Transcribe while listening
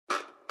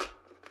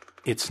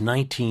It's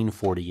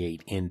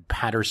 1948 in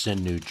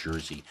Paterson, New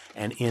Jersey,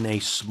 and in a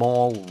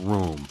small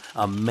room,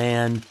 a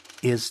man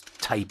is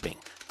typing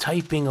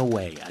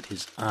away at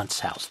his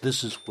aunt's house.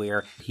 This is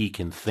where he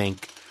can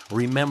think,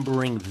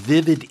 remembering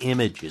vivid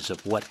images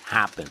of what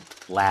happened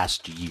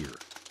last year,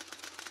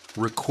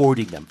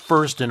 recording them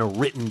first in a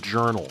written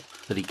journal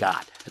that he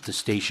got at the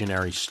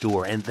stationery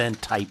store, and then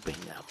typing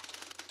them.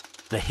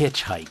 The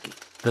hitchhiking,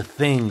 the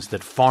things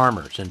that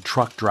farmers and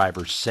truck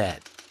drivers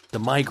said, the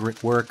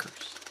migrant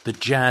workers, the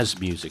jazz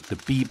music, the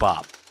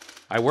bebop.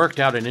 I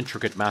worked out an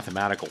intricate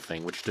mathematical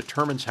thing which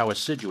determines how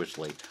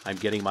assiduously I'm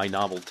getting my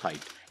novel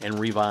typed and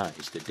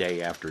revised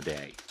day after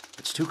day.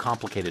 It's too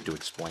complicated to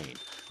explain,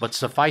 but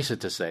suffice it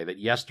to say that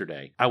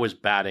yesterday I was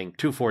batting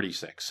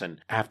 .246,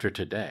 and after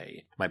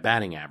today, my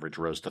batting average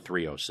rose to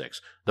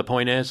 .306. The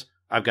point is,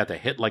 I've got to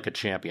hit like a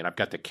champion. I've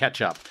got to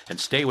catch up and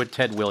stay with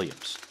Ted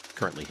Williams,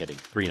 currently hitting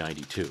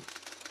 .392.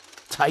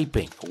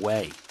 Typing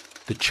away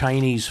the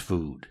Chinese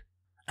food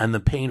and the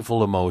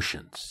painful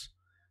emotions.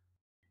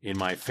 In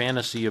my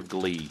fantasy of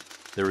glee,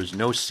 there is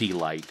no sea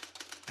light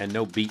and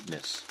no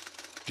beatness,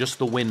 just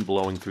the wind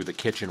blowing through the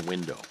kitchen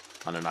window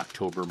on an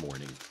October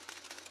morning.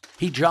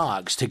 He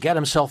jogs to get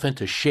himself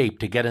into shape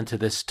to get into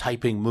this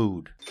typing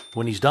mood.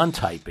 When he's done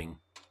typing,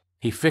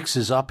 he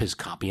fixes up his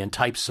copy and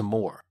types some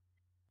more.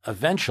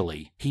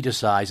 Eventually, he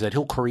decides that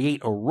he'll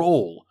create a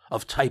roll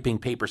of typing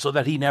paper so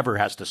that he never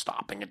has to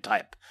stop and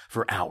type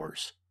for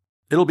hours.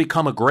 It'll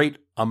become a great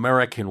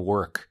American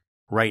work.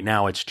 Right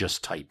now, it's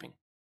just typing.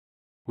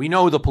 We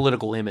know the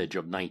political image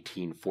of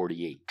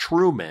 1948.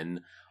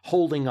 Truman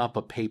holding up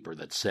a paper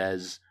that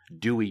says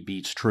Dewey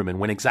Beats Truman,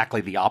 when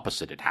exactly the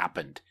opposite had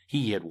happened.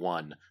 He had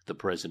won the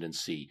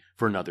presidency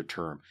for another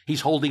term.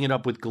 He's holding it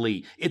up with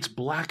glee. It's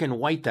black and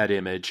white, that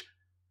image,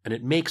 and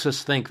it makes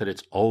us think that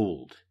it's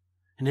old.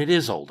 And it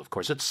is old, of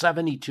course. It's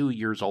 72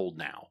 years old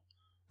now,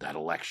 that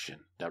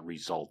election, that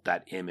result,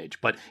 that image.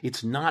 But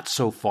it's not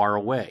so far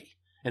away,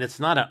 and it's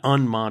not an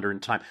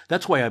unmodern time.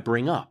 That's why I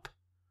bring up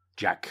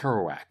Jack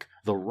Kerouac,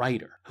 the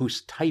writer,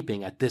 who's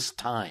typing at this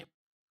time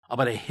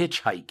about a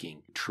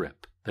hitchhiking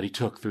trip that he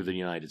took through the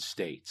United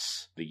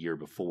States the year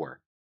before.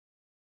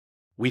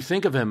 We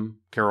think of him,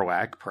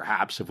 Kerouac,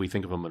 perhaps, if we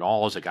think of him at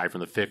all, as a guy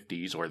from the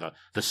 50s or the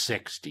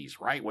 60s,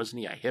 right? Wasn't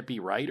he a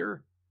hippie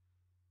writer?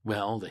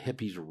 Well, the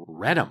hippies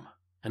read him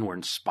and were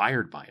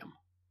inspired by him.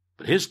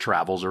 But his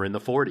travels are in the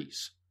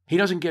 40s. He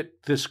doesn't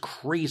get this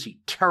crazy,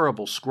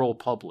 terrible scroll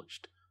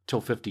published till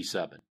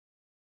 57.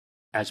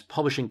 As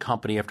publishing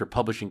company after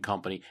publishing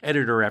company,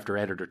 editor after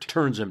editor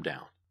turns him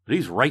down. But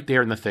he's right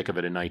there in the thick of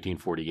it in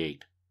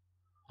 1948,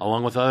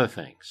 along with other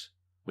things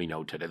we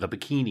know today. The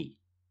bikini,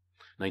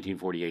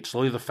 1948.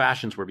 Slowly the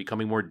fashions were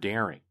becoming more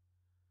daring,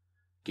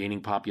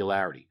 gaining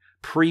popularity.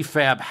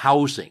 Prefab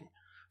housing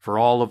for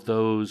all of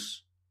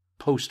those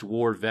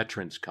post-war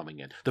veterans coming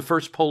in. The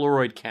first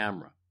Polaroid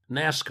camera.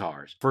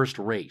 NASCAR's first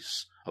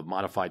race of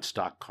modified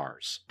stock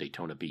cars,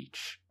 Daytona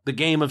Beach. The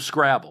game of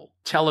Scrabble.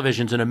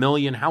 Televisions in 1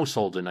 million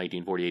households in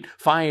 1948.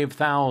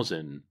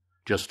 5,000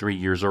 just 3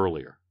 years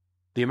earlier.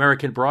 The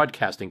American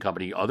Broadcasting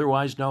Company,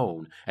 otherwise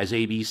known as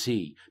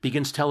ABC,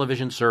 begins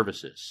television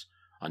services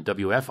on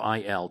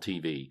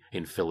WFIL-TV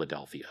in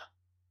Philadelphia.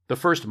 The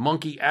first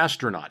monkey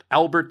astronaut,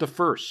 Albert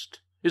I,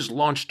 is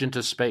launched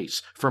into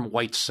space from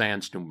White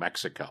Sands, New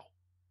Mexico.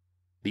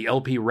 The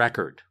LP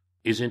record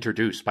is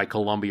introduced by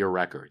Columbia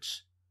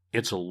Records.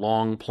 It's a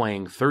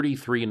long-playing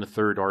 33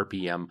 1/3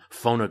 RPM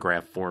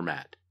phonograph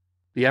format.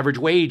 The average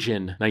wage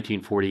in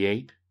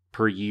 1948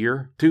 per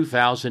year,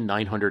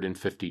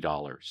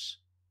 $2,950.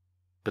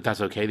 But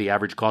that's okay. The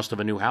average cost of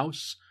a new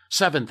house,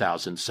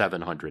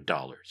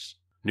 $7,700.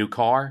 New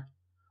car,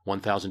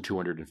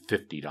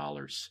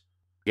 $1,250.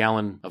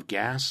 Gallon of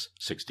gas,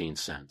 16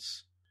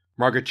 cents.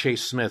 Margaret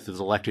Chase Smith is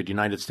elected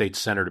United States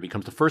Senator,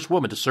 becomes the first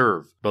woman to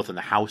serve both in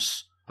the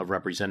House of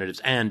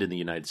Representatives and in the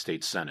United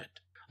States Senate.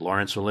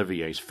 Laurence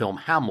Olivier's film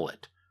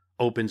Hamlet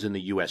opens in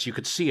the U.S. You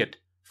could see it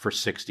for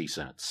 60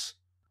 cents.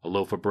 A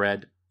loaf of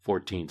bread,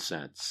 14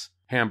 cents.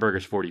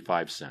 Hamburgers,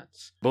 45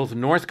 cents. Both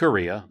North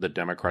Korea, the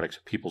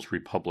Democratic People's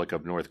Republic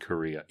of North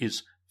Korea,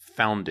 is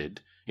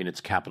founded in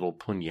its capital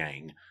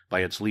Pyongyang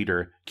by its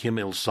leader Kim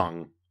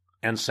Il-sung,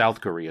 and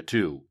South Korea,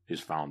 too, is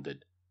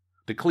founded.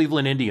 The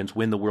Cleveland Indians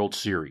win the World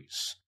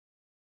Series.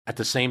 At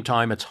the same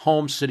time, its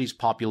home city's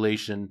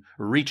population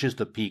reaches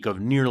the peak of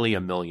nearly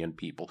 1 million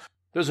people.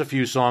 There's a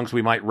few songs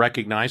we might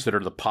recognize that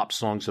are the pop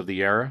songs of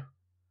the era.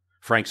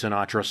 Frank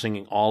Sinatra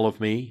singing All of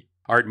Me,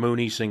 Art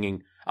Mooney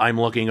singing I'm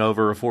Looking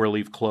Over a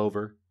Four-Leaf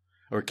Clover,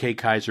 or Kay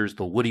Kaiser's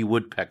The Woody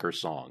Woodpecker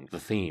Song, the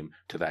theme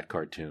to that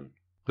cartoon.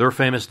 There were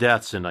famous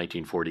deaths in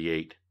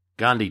 1948.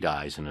 Gandhi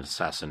dies in an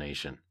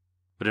assassination.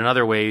 But in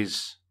other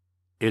ways,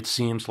 it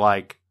seems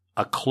like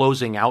a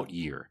closing out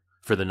year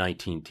for the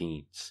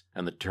 19-teens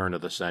and the turn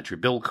of the century.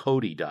 Bill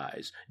Cody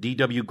dies.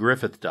 D.W.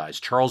 Griffith dies.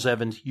 Charles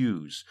Evans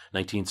Hughes,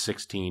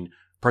 1916,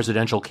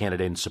 presidential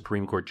candidate and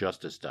Supreme Court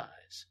Justice,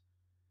 dies.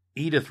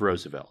 Edith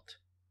Roosevelt,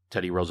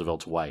 Teddy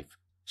Roosevelt's wife.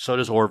 So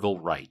does Orville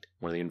Wright,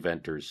 one of the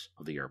inventors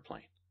of the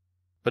airplane.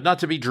 But not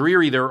to be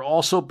dreary, there are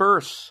also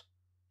births.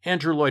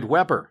 Andrew Lloyd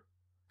Webber,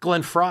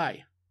 Glenn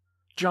Fry,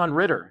 John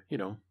Ritter,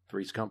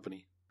 Three's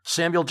Company,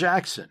 Samuel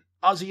Jackson,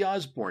 Ozzy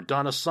Osbourne,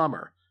 Donna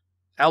Summer,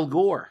 Al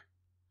Gore,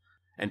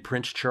 and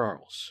Prince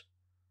Charles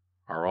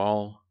are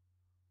all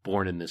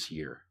born in this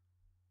year.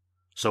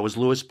 So is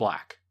Louis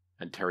Black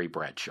and Terry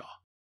Bradshaw.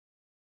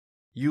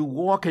 You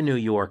walk in New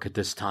York at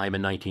this time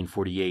in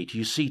 1948,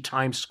 you see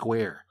Times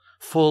Square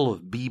full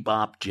of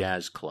bebop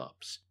jazz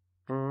clubs.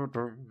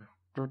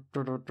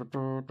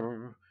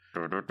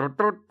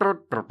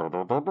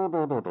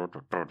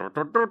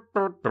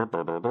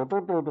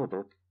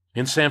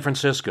 In San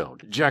Francisco,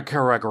 Jack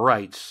Kerouac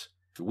writes,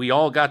 "We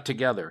all got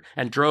together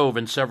and drove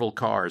in several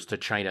cars to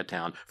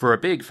Chinatown for a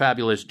big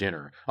fabulous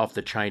dinner off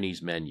the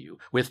Chinese menu,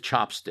 with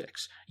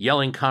chopsticks,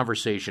 yelling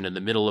conversation in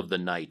the middle of the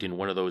night in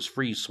one of those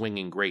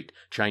free-swinging great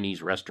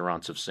Chinese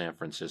restaurants of San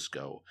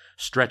Francisco.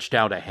 Stretched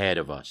out ahead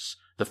of us,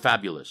 the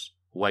fabulous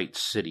white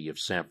city of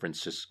San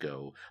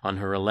Francisco on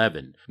her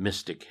 11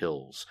 mystic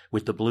hills,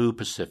 with the blue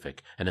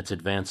Pacific and its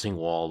advancing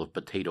wall of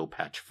potato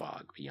patch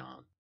fog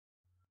beyond,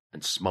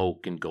 and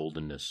smoke and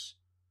goldenness.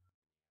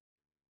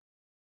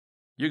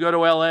 You go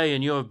to L.A.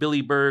 and you have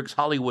Billy Berg's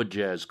Hollywood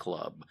Jazz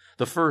Club.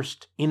 The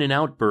first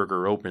In-N-Out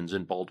Burger opens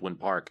in Baldwin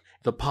Park.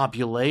 The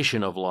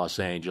population of Los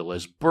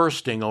Angeles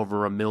bursting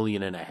over 1.5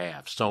 million,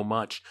 so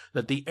much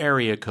that the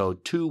area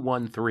code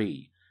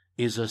 213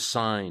 is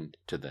assigned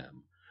to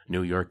them.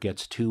 New York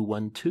gets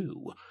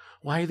 212.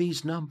 Why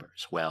these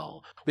numbers?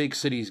 Well, big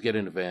cities get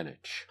an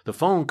advantage. The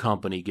phone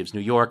company gives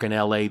New York and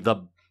L.A.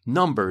 the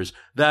numbers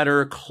that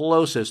are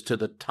closest to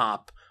the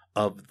top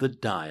of the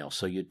dial,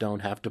 so you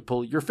don't have to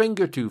pull your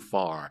finger too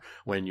far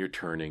when you're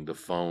turning the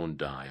phone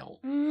dial.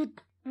 The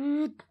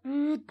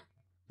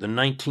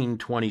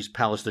 1920s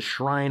Palace, the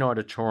Shrine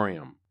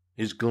Auditorium,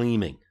 is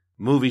gleaming.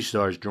 Movie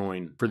stars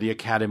join for the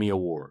Academy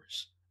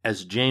Awards,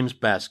 as James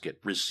Baskett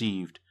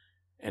received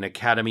an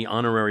Academy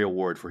Honorary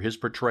Award for his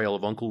portrayal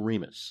of Uncle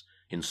Remus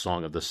in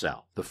Song of the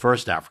South, the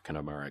first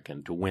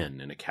African-American to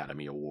win an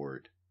Academy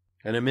Award.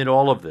 And amid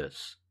all of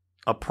this,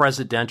 a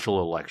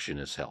presidential election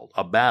is held,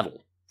 a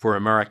battle for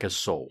America's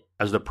soul,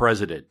 as the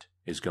president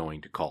is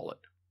going to call it.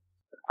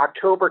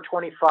 October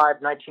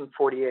 25,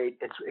 1948,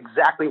 it's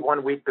exactly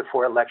 1 week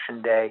before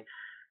Election Day,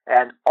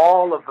 and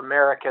all of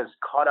America is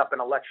caught up in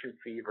election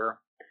fever.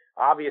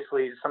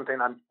 Obviously, something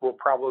we'll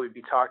probably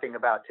be talking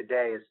about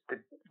today is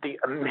the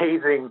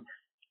amazing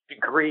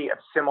degree of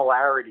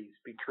similarities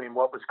between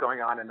what was going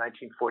on in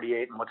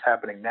 1948 and what's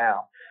happening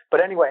now.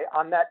 But anyway,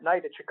 on that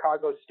night at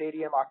Chicago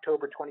Stadium,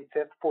 October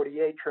 25th,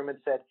 48,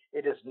 Truman said,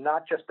 "It is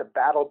not just a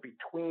battle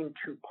between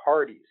two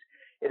parties.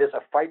 It is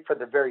a fight for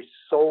the very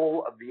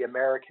soul of the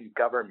American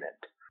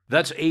government."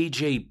 That's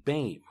A.J.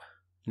 Baime.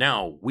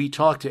 Now, we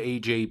talked to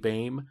A.J.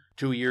 Baime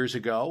 2 years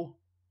ago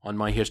on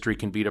My History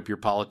Can Beat Up Your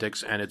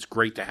Politics, and it's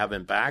great to have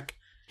him back.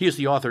 He is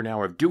the author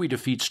now of Dewey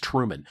Defeats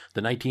Truman,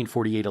 the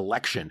 1948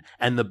 election,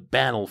 and the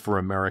battle for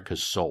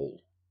America's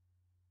soul.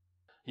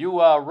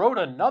 You wrote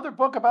another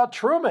book about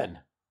Truman.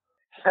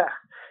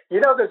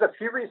 There's a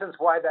few reasons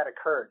why that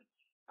occurred.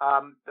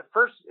 The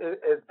first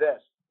is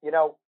this.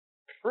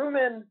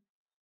 Truman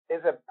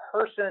is a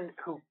person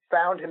who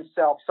found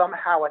himself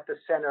somehow at the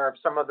center of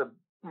some of the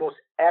most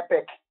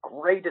epic,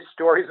 greatest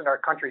stories in our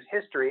country's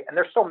history. And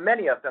there's so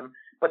many of them,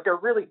 but there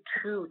are really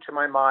two, to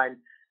my mind,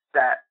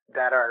 that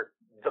are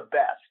the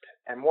best.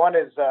 And one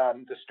is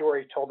the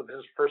story told of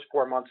his first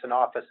 4 months in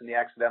office and the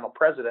accidental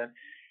president.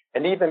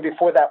 And even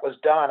before that was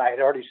done, I had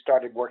already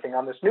started working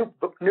on this new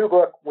book,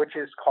 which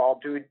is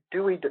called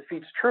Dewey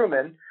Defeats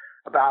Truman,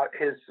 about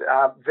his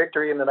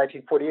victory in the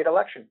 1948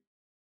 election.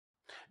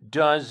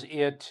 Does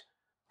it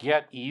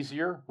get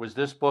easier? Was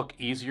this book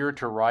easier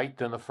to write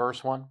than the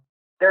first one?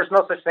 There's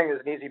no such thing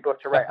as an easy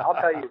book to write. I'll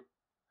tell you,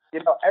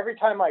 every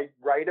time I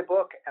write a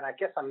book, and I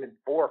guess I'm in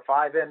 4 or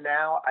 5 in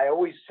now, I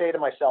always say to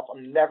myself,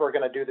 I'm never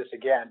going to do this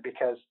again,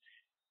 because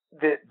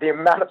the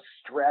amount of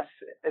stress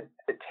it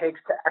takes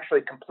to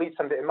actually complete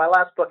something. In my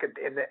last book,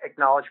 in the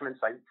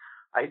acknowledgments, I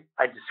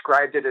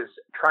described it as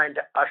trying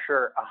to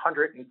usher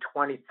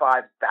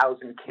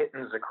 125,000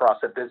 kittens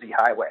across a busy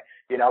highway,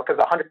 because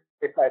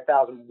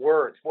 125,000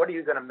 words, what are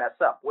you going to mess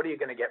up? What are you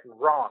going to get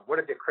wrong? What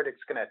are the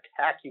critics going to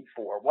attack you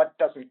for? What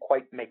doesn't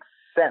quite make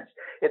sense?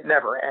 It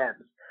never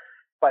ends.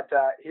 But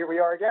here we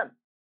are again.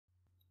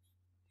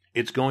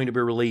 It's going to be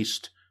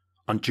released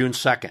on June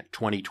 2nd,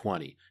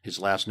 2020. His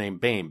last name,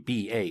 Baime,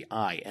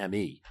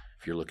 B-A-I-M-E,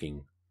 if you're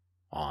looking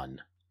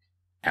on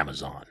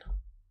Amazon.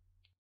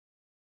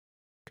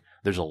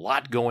 There's a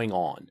lot going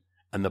on,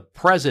 and the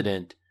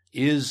president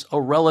is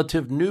a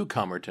relative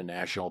newcomer to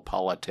national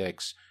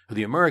politics, who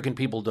the American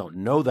people don't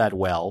know that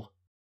well.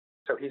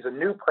 So he's a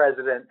new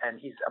president, and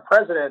he's a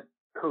president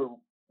who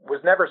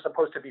was never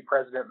supposed to be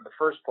president in the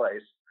first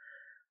place,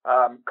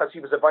 because he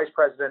was a vice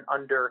president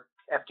under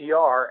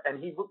FDR,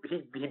 and he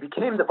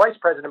became the vice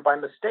president by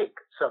mistake.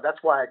 So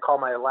that's why I call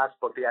my last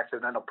book The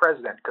Accidental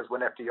President, because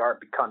when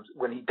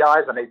he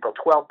dies on April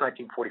 12,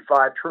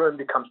 1945, Truman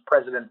becomes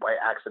president by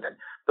accident.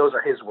 Those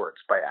are his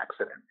words, by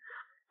accident.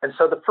 And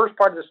so the first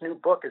part of this new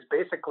book is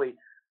basically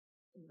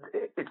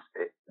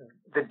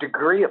the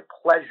degree of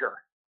pleasure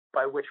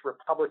by which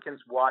Republicans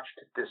watched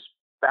this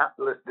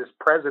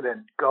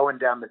president going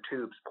down the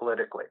tubes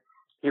politically.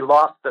 He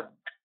lost the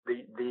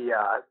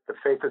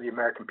faith of the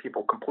American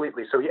people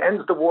completely. So he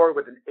ends the war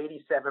with an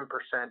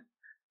 87%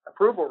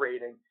 approval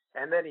rating,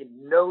 and then he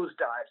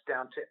nosedives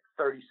down to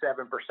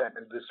 37%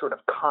 in this sort of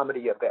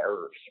comedy of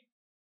errors.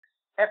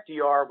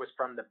 FDR was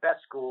from the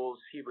best schools.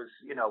 He was,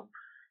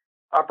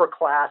 upper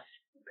class.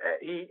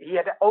 He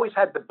had always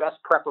had the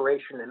best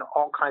preparation in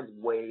all kinds of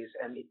ways,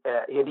 and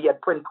he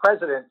had been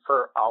president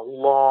for a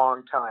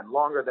long time,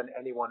 longer than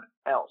anyone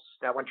else.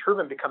 Now, when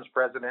Truman becomes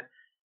president,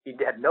 he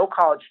had no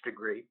college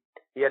degree.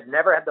 He had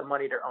never had the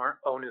money to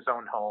own his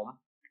own home.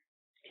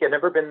 He had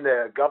never been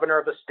the governor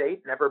of a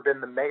state, never been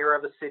the mayor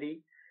of a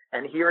city.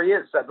 And here he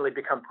is, suddenly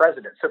become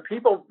president. So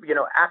people,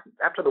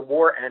 after the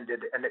war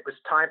ended and it was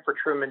time for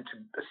Truman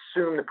to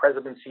assume the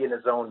presidency in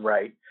his own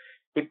right,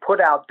 he put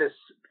out this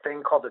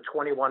thing called the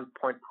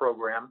 21-point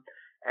program.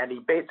 And he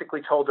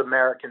basically told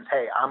Americans,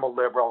 hey, I'm a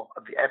liberal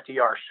of the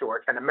FDR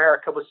sort. And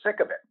America was sick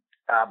of it.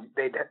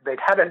 They'd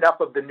had enough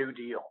of the New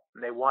Deal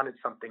and they wanted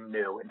something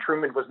new. And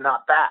Truman was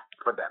not that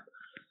for them.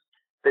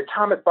 The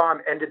atomic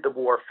bomb ended the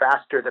war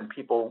faster than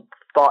people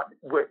thought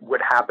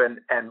would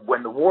happen. And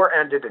when the war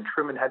ended and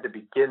Truman had to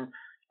begin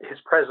his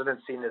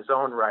presidency in his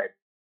own right,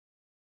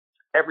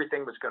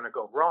 everything was going to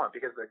go wrong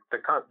because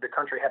the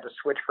country had to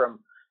switch from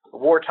a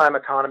wartime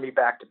economy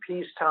back to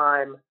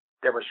peacetime.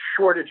 There were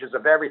shortages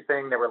of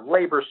everything. There were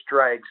labor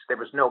strikes. There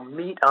was no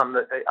meat on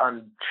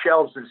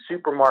shelves in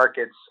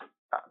supermarkets.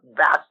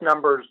 Vast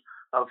numbers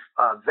of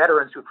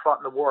veterans who fought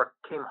in the war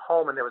came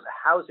home, and there was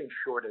a housing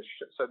shortage.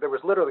 So there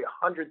was literally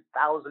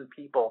 100,000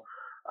 people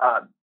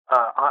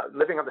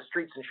living on the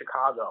streets in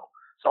Chicago.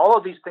 So all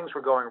of these things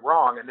were going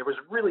wrong, and there was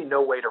really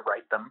no way to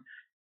right them.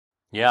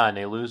 Yeah, and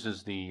he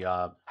loses the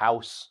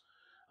House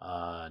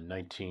in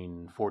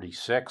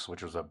 1946,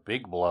 which was a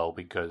big blow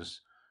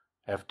because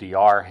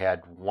FDR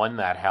had won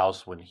that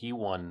House when he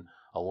won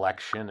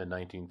election in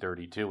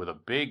 1932 with a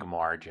big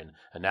margin,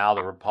 and now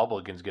the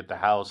Republicans get the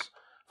House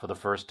for the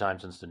first time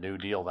since the New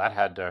Deal. That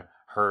had to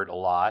hurt a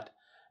lot,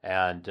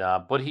 and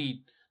but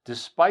he,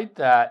 despite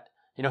that,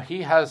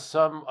 he has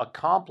some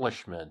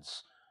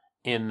accomplishments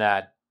in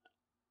that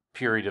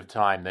period of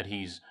time that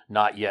he's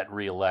not yet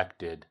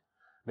reelected.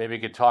 Maybe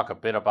you could talk a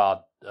bit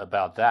about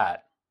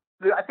that.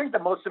 I think the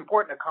most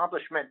important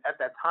accomplishment at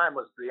that time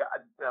was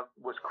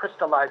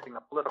crystallizing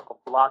a political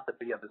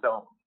philosophy of his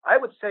own. I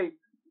would say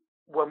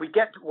when we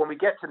get to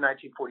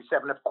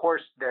 1947, of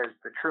course, there's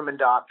the Truman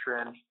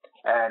Doctrine,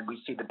 and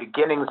we see the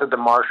beginnings of the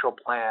Marshall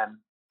Plan,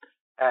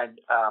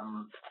 and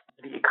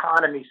the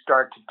economy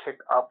start to tick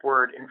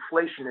upward.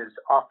 Inflation is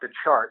off the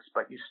charts,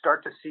 but you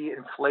start to see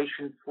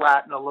inflation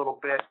flatten a little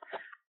bit.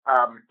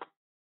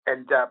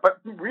 But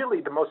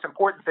really, the most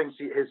important things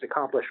his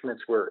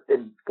accomplishments were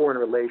in foreign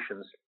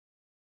relations,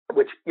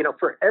 which,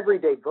 for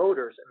everyday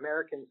voters,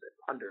 Americans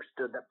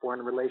understood that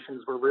foreign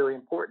relations were really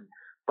important.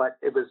 But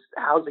it was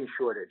housing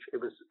shortage, it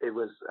was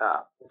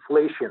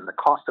inflation, the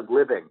cost of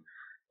living.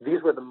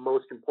 These were the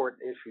most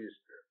important issues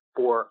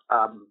for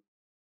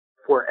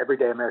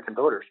everyday American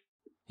voters.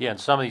 Yeah, and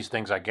some of these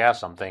things, I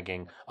guess, I'm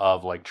thinking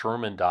of like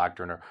Truman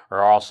Doctrine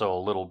are also a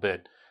little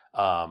bit,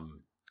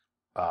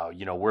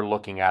 we're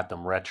looking at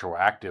them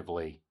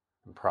retroactively.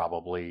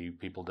 Probably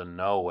people didn't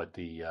know what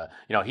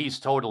he's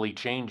totally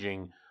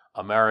changing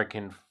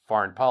American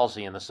foreign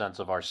policy in the sense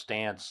of our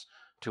stance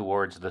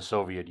towards the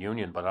Soviet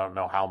Union, but I don't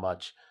know how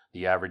much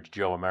the average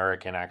Joe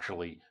American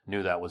actually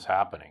knew that was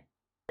happening.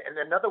 And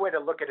another way to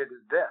look at it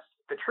is this: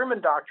 the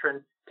Truman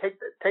Doctrine.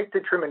 Take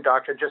the Truman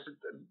Doctrine, just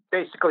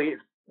basically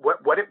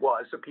what it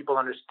was, so people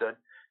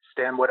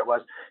understand what it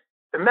was.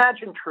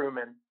 Imagine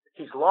Truman.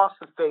 He's lost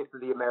the faith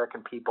of the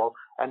American people,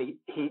 and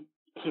he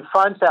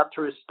finds out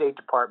through his State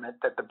Department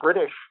that the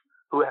British,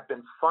 who have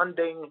been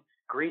funding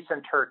Greece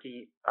and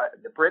Turkey,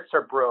 the Brits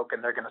are broke,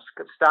 and they're going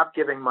to stop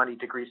giving money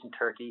to Greece and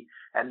Turkey,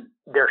 and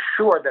they're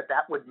sure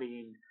that would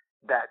mean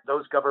that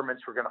those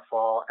governments were going to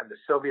fall and the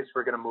Soviets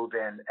were going to move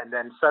in, and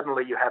then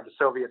suddenly you have the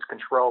Soviets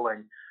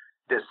controlling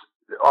this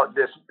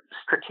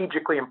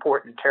strategically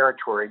important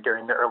territory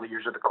during the early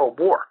years of the Cold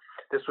War.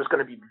 This was going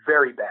to be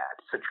very bad.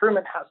 So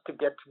Truman has to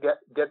get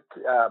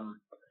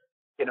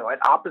an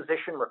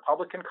opposition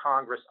Republican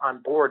Congress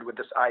on board with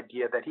this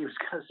idea that he was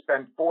going to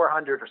spend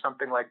 $400 or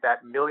something like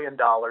that $1 million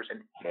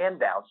in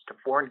handouts to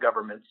foreign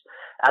governments,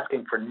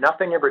 asking for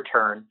nothing in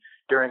return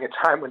during a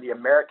time when the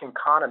American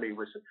economy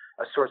was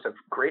a source of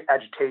great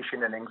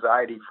agitation and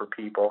anxiety for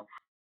people.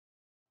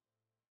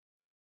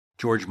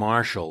 George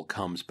Marshall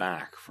comes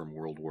back from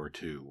World War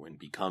II and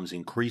becomes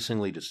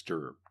increasingly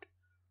disturbed,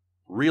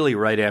 really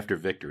right after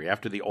victory,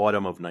 after the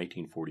autumn of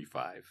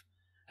 1945,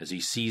 as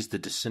he sees the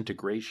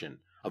disintegration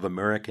of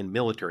American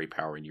military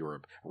power in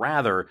Europe,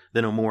 rather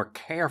than a more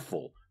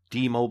careful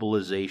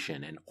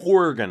demobilization and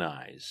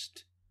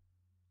organized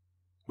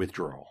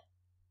withdrawal,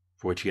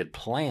 for which he had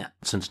planned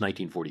since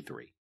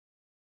 1943.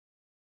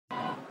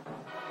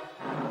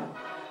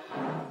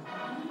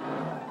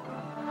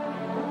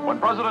 When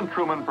President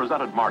Truman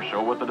presented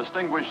Marshall with the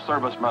Distinguished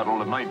Service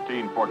Medal in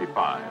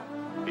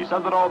 1945, He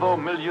said that although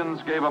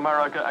millions gave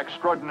America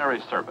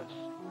extraordinary service,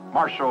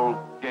 Marshall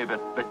gave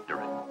it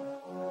victory.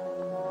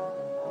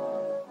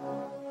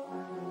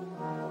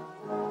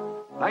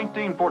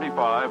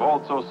 1945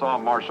 also saw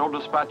Marshall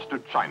dispatched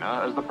to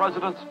China as the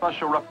president's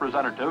special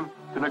representative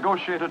to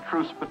negotiate a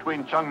truce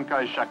between Chiang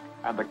Kai-shek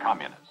and the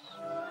communists.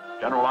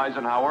 General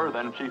Eisenhower,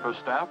 then chief of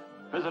staff,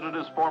 visited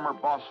his former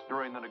boss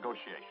during the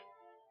negotiation.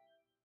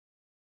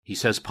 He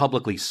says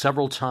publicly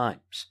several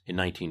times in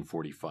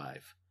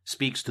 1945,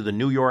 speaks to the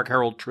New York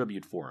Herald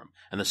Tribute Forum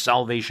and the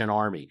Salvation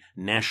Army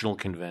National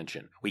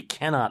Convention. We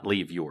cannot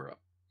leave Europe.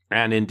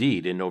 And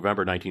indeed, in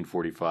November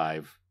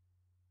 1945,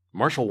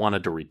 Marshall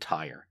wanted to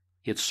retire.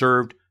 He had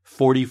served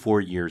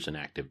 44 years in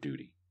active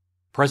duty.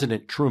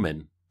 President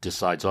Truman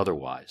decides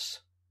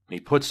otherwise. He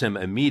puts him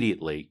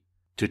immediately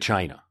to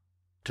China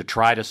to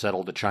try to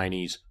settle the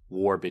Chinese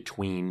war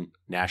between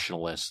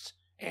nationalists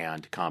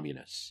and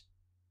communists.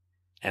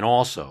 And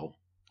also,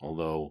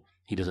 although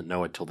he doesn't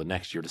know it till the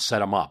next year, to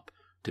set him up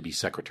to be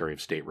Secretary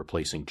of State,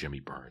 replacing Jimmy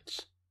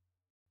Burns.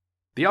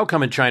 The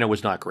outcome in China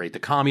was not great. The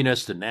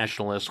communists and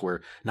nationalists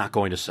were not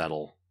going to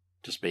settle,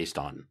 just based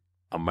on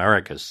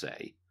America's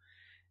say.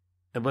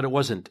 But it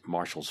wasn't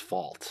Marshall's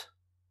fault.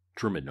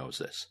 Truman knows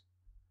this.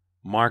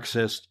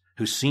 Marxists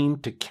who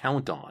seemed to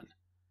count on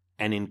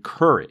and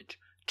encourage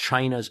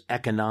China's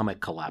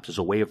economic collapse as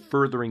a way of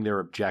furthering their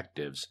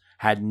objectives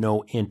had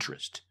no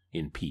interest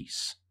in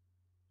peace.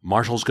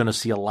 Marshall's going to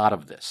see a lot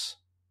of this.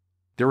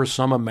 There were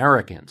some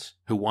Americans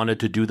who wanted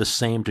to do the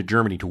same to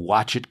Germany, to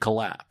watch it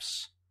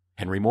collapse.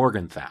 Henry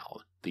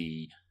Morgenthau,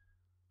 the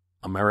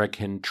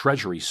American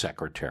Treasury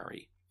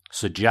Secretary,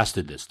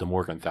 suggested this, the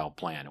Morgenthau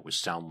Plan. It was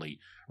soundly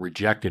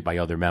rejected by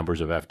other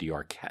members of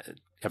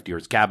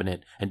FDR's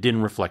cabinet and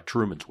didn't reflect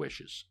Truman's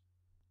wishes.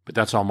 But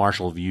that's how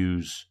Marshall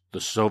views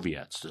the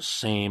Soviets, the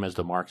same as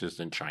the Marxists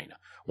in China,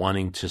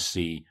 wanting to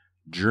see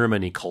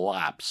Germany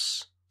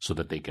collapse so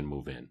that they can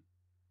move in.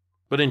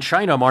 But in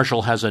China,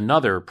 Marshall has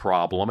another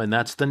problem, and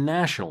that's the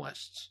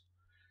nationalists.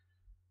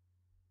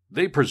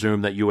 They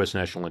presumed that U.S.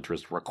 national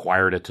interests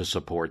required it to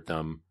support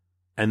them,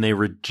 and they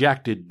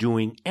rejected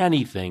doing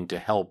anything to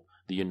help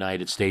the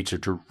United States or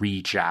to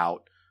reach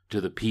out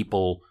to the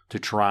people to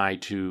try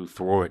to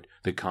thwart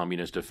the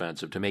communist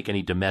offensive, to make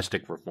any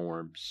domestic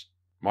reforms.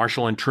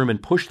 Marshall and Truman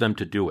pushed them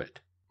to do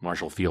it.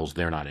 Marshall feels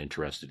they're not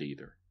interested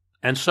either.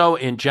 And so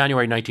in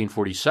January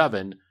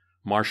 1947,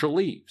 Marshall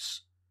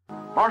leaves.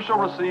 Marshall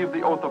received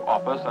the oath of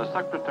office as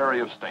Secretary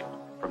of State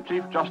from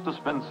Chief Justice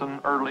Vinson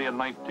early in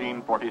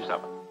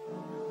 1947.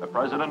 The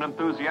President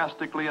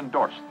enthusiastically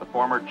endorsed the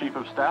former Chief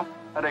of Staff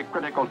at a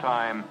critical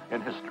time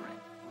in history.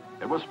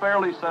 It was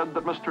fairly said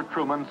that Mr.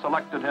 Truman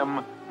selected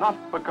him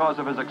not because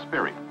of his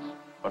experience,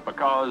 but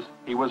because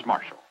he was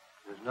Marshall.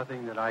 There's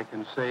nothing that I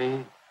can say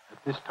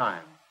at this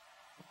time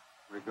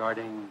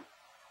regarding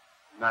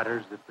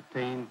matters that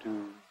pertain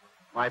to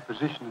my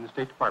position in the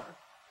State Department.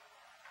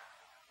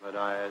 But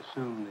I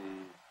assume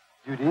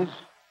the duties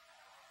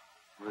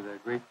with a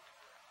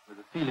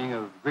feeling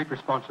of great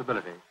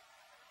responsibility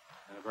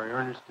and a very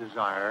earnest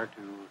desire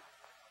to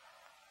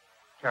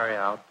carry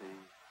out the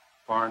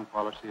foreign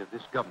policy of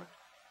this government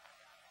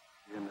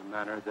in the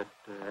manner that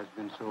has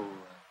been so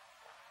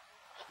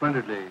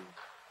splendidly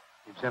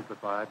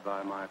exemplified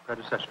by my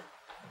predecessor,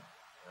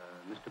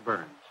 Mr.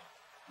 Burns,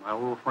 my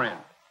old friend.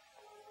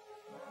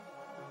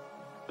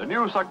 The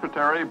new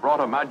secretary brought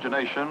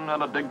imagination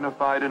and a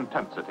dignified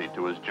intensity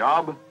to his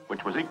job,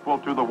 which was equal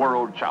to the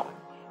world challenge.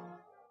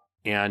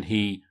 And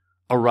he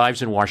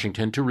arrives in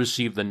Washington to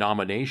receive the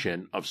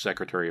nomination of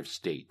Secretary of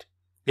State.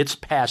 It's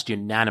passed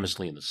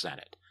unanimously in the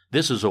Senate.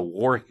 This is a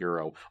war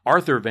hero.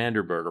 Arthur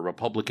Vanderburg, a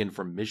Republican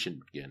from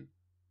Michigan,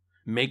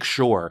 makes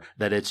sure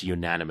that it's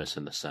unanimous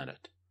in the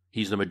Senate.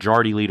 He's the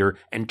majority leader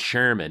and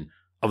chairman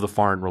of the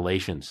Foreign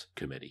Relations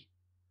Committee.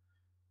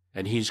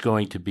 And he's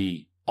going to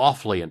be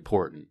awfully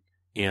important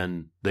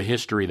in the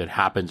history that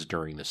happens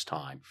during this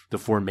time, the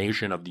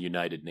formation of the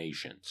United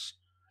Nations,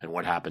 and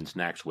what happens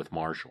next with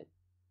Marshall.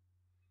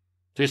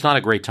 So it's not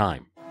a great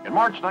time. In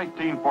March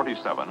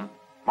 1947,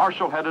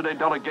 Marshall headed a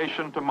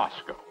delegation to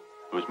Moscow,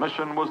 whose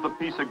mission was the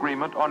peace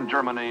agreement on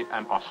Germany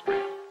and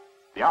Austria.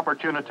 The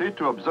opportunity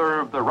to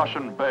observe the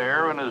Russian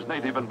bear in his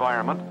native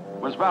environment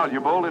was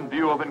valuable in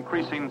view of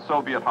increasing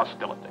Soviet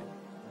hostility.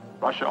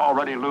 Russia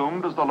already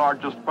loomed as the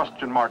largest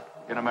question mark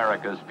in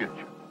America's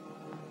future.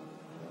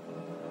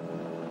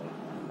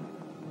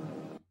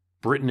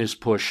 Britain is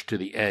pushed to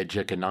the edge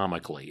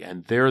economically,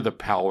 and they're the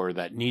power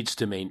that needs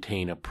to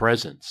maintain a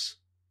presence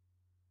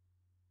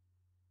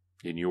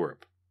in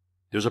Europe.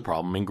 There's a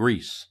problem in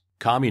Greece.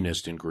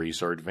 Communists in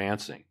Greece are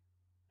advancing,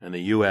 and the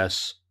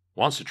U.S.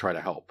 wants to try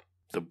to help.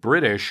 The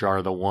British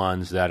are the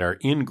ones that are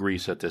in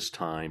Greece at this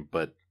time,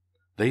 but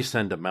they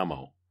send a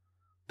memo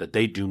that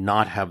they do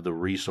not have the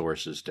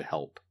resources to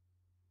help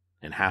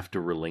and have to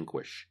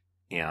relinquish.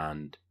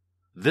 And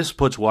this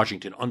puts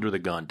Washington under the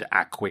gun to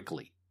act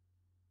quickly.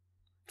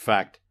 In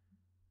fact,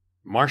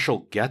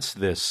 Marshall gets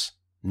this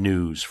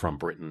news from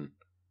Britain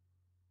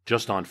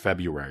just on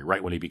February,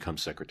 right when he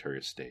becomes Secretary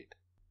of State.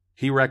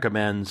 He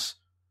recommends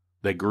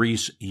that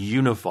Greece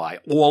unify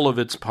all of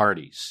its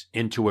parties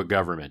into a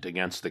government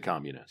against the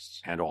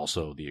communists and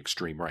also the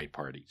extreme right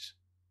parties,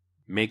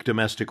 make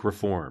domestic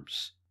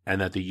reforms,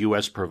 and that the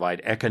U.S.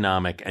 provide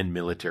economic and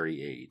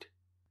military aid.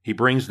 He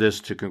brings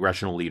this to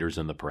congressional leaders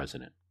and the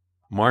president.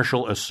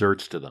 Marshall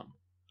asserts to them,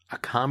 a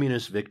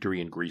communist victory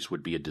in Greece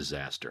would be a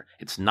disaster.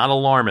 It's not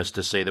alarmist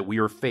to say that we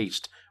are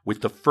faced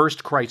with the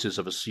first crisis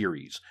of a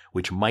series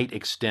which might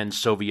extend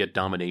Soviet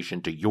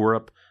domination to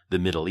Europe, the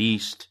Middle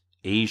East,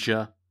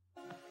 Asia.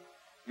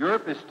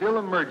 Europe is still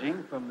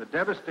emerging from the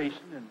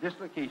devastation and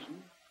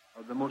dislocation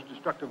of the most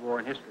destructive war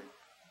in history.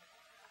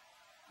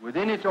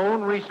 Within its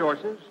own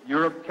resources,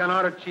 Europe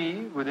cannot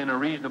achieve, within a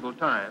reasonable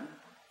time,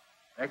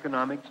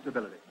 economic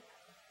stability.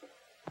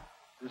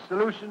 The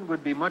solution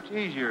would be much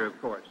easier, of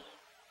course,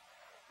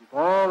 if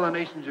all the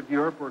nations of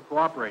Europe were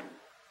cooperating,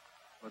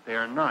 but they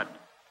are not.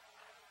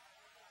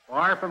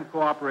 Far from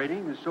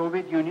cooperating, the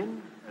Soviet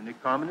Union and the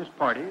Communist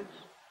parties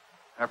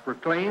have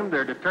proclaimed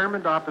their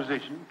determined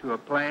opposition to a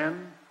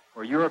plan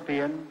for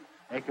European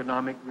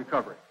economic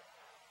recovery.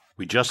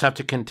 We just have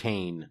to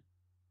contain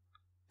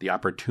the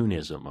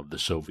opportunism of the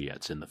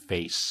Soviets in the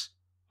face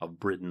of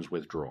Britain's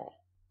withdrawal.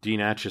 Dean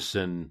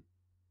Acheson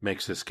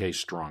makes this case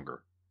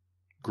stronger.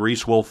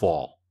 Greece will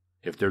fall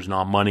if there's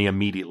not money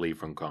immediately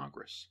from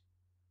Congress.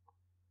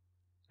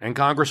 And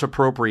Congress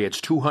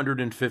appropriates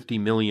 $250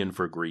 million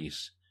for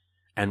Greece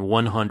and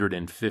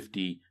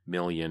 $150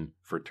 million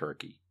for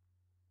Turkey,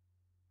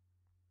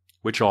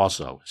 which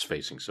also is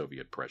facing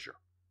Soviet pressure.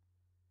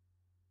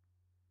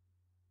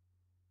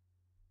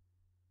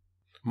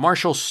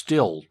 Marshall's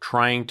still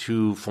trying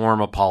to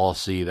form a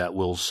policy that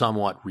will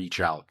somewhat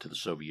reach out to the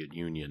Soviet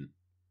Union.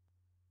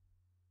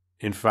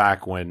 In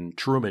fact, when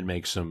Truman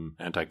makes some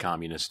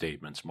anti-communist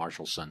statements,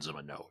 Marshall sends him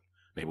a note.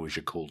 Maybe we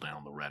should cool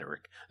down the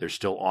rhetoric. There's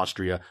still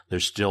Austria,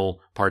 there's still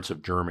parts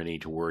of Germany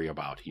to worry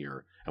about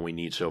here, and we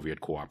need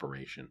Soviet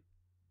cooperation.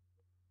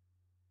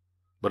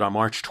 But on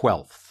March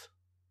 12th,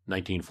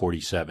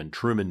 1947,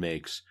 Truman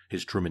makes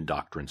his Truman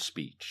Doctrine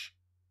speech.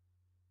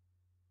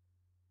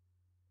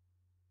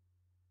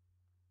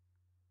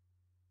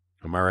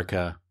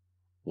 America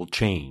will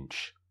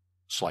change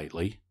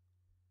slightly,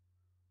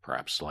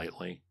 perhaps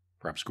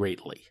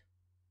greatly,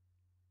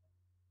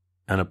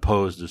 and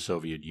oppose the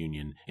Soviet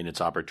Union in its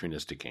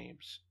opportunistic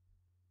aims.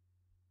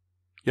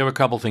 You have a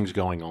couple things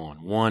going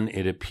on. One,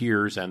 it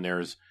appears, and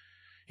there's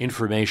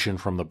information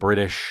from the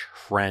British,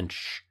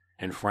 French,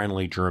 and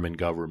friendly German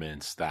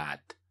governments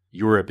that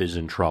Europe is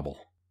in trouble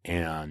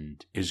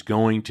and is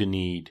going to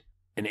need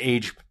an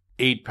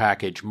aid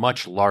package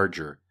much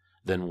larger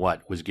than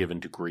what was given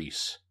to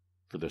Greece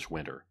for this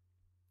winter.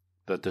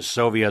 That the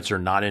Soviets are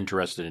not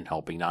interested in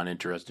helping, not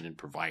interested in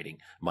providing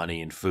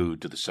money and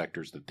food to the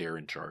sectors that they're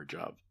in charge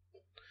of,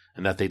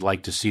 and that they'd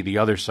like to see the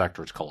other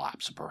sectors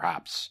collapse, and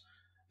perhaps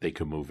they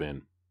could move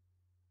in.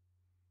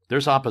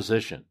 There's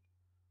opposition.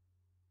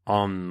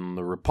 On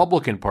the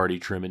Republican Party,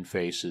 Truman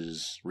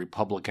faces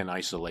Republican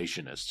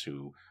isolationists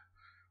who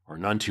are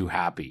none too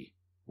happy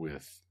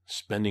with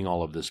spending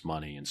all of this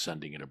money and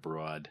sending it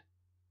abroad.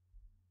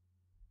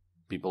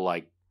 People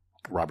like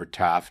Robert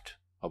Taft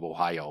of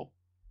Ohio.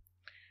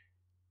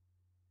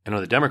 And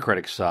on the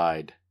Democratic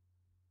side,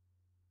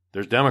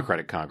 there's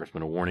Democratic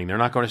congressmen warning they're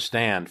not going to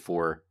stand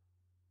for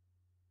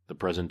the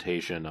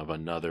presentation of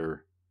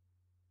another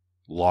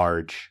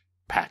large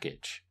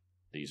package.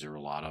 These are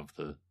a lot of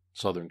the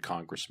Southern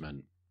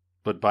congressmen.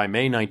 But by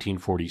May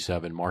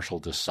 1947, Marshall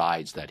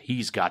decides that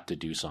he's got to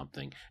do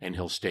something, and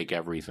he'll stake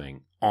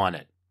everything on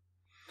it.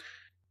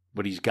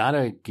 But he's got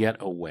to get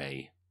a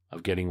way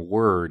of getting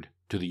word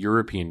to the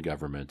European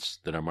governments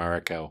that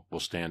America will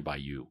stand by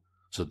you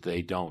so that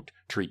they don't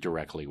treat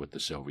directly with the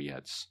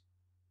Soviets.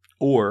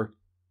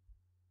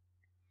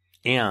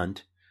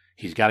 And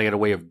he's got to get a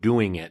way of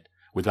doing it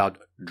without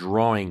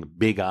drawing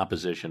big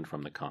opposition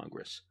from the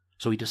Congress.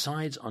 So he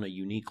decides on a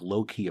unique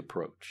low-key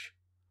approach.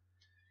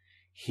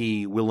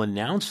 He will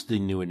announce the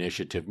new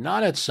initiative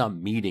not at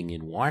some meeting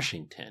in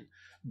Washington,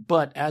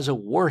 but as a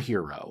war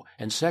hero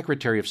and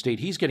Secretary of State,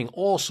 he's getting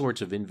all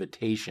sorts of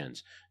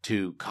invitations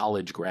to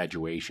college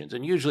graduations.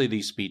 And usually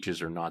these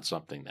speeches are not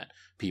something that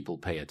people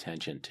pay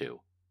attention to.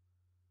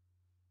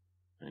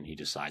 And he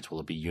decides, will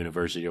it be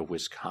University of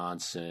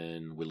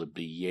Wisconsin? Will it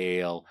be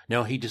Yale?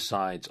 No, he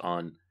decides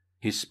on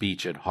his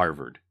speech at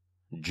Harvard,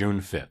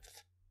 June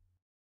 5th.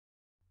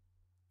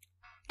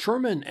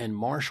 Truman and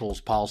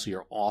Marshall's policy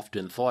are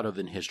often thought of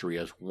in history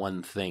as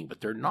one thing, but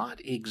they're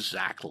not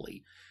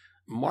exactly.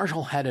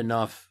 Marshall had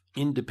enough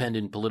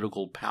independent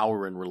political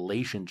power and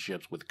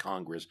relationships with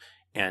Congress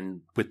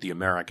and with the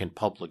American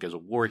public as a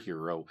war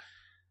hero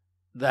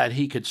that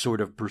he could sort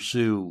of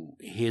pursue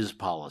his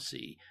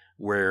policy,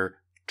 where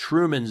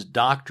Truman's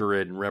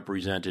doctrine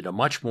represented a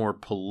much more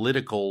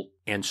political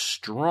and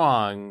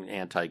strong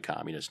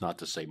anti-communist, not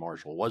to say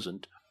Marshall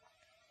wasn't.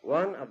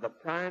 One of the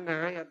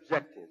primary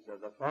objectives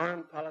of the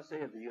foreign policy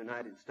of the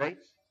United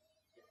States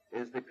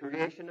is the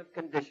creation of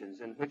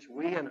conditions in which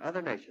we and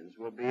other nations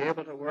will be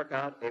able to work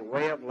out a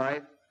way of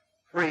life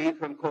free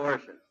from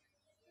coercion.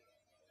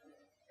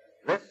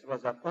 This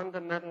was a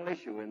fundamental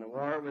issue in the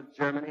war with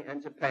Germany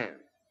and Japan.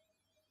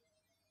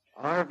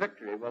 Our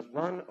victory was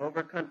won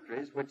over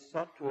countries which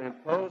sought to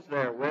impose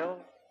their will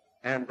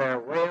and their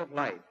way of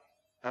life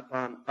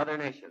upon other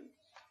nations.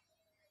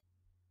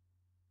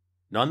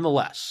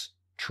 Nonetheless,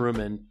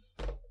 Truman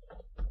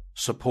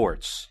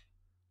supports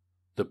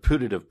the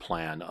putative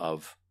plan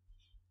of...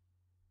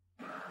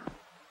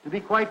 To be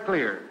quite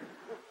clear,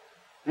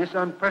 this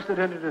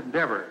unprecedented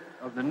endeavor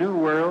of the New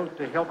World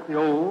to help the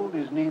old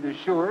is neither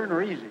sure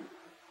nor easy.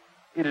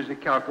 It is a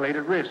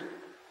calculated risk.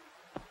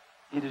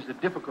 It is a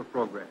difficult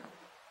program.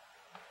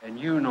 And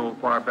you know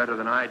far better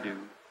than I do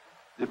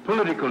the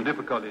political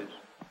difficulties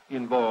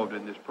involved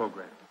in this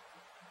program.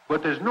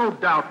 But there's no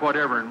doubt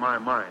whatever in my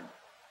mind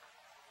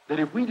that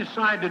if we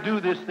decide to do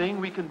this thing,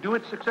 we can do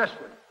it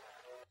successfully.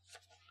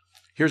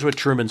 Here's what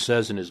Truman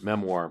says in his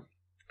memoir.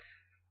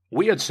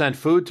 We had sent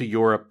food to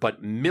Europe,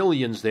 but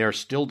millions there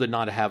still did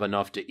not have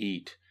enough to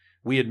eat.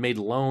 We had made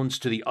loans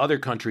to the other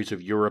countries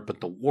of Europe,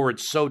 but the war had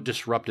so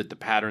disrupted the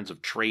patterns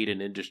of trade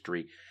and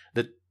industry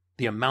that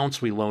the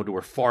amounts we loaned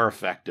were far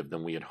effective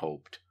than we had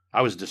hoped.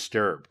 I was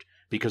disturbed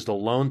because the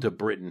loan to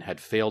Britain had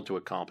failed to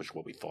accomplish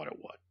what we thought it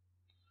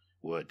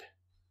would.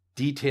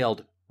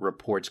 Detailed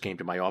reports came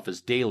to my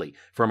office daily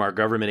from our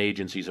government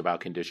agencies about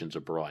conditions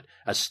abroad.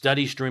 A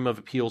steady stream of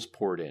appeals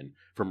poured in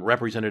from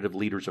representative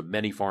leaders of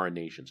many foreign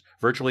nations,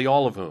 virtually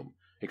all of whom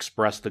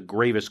expressed the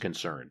gravest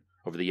concern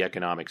over the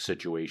economic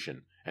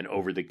situation and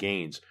over the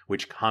gains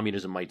which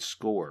communism might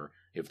score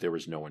if there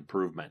was no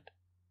improvement.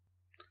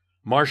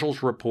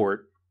 Marshall's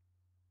report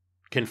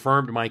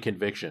confirmed my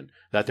conviction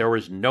that there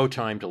was no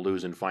time to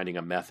lose in finding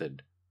a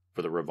method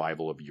for the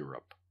revival of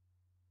Europe.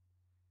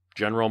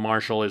 General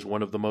Marshall is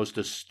one of the most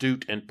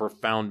astute and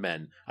profound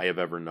men I have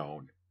ever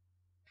known.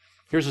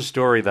 Here's a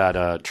story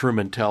that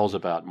Truman tells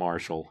about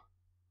Marshall.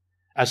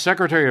 As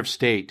Secretary of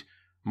State,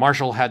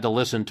 Marshall had to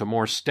listen to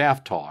more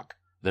staff talk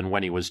than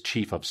when he was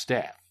Chief of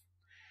Staff.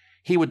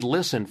 He would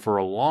listen for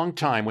a long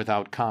time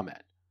without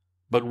comment,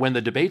 but when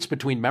the debates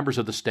between members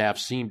of the staff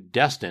seemed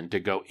destined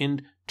to go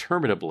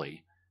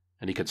interminably,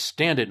 and he could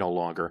stand it no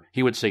longer,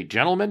 he would say,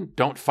 "Gentlemen,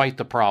 don't fight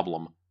the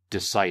problem,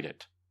 decide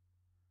it."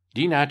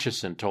 Dean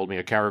Acheson told me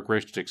a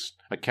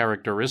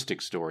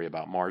characteristic story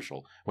about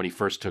Marshall when he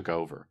first took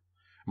over.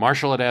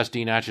 Marshall had asked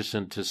Dean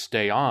Acheson to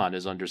stay on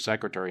as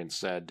undersecretary and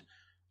said,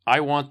 "I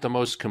want the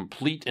most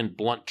complete and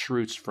blunt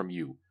truths from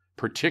you,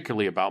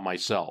 particularly about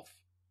myself."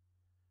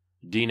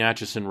 Dean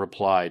Acheson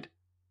replied,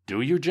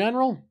 "Do you,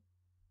 General?"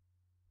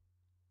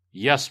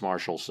 "Yes,"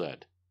 Marshall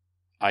said.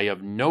 "I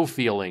have no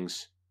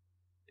feelings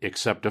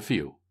except a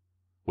few,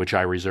 which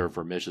I reserve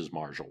for Mrs.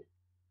 Marshall."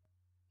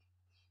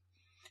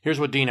 Here's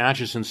what Dean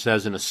Acheson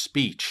says in a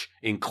speech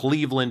in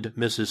Cleveland,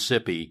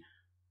 Mississippi,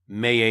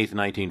 May 8,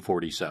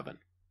 1947.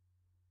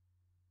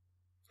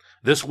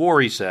 "This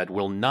war," he said,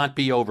 "will not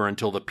be over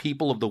until the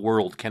people of the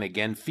world can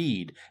again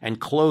feed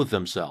and clothe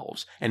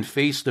themselves and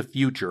face the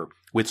future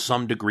with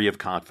some degree of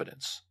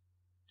confidence."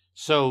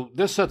 So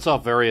this sets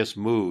off various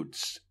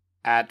moods.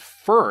 At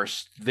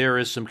first, there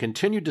is some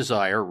continued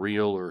desire,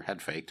 real or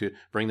head fake, to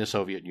bring the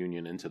Soviet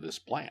Union into this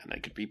plan. They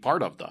could be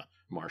part of the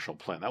Marshall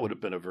Plan. That would have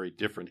been a very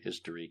different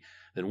history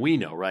than we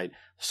know, right?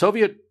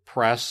 Soviet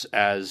press,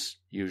 as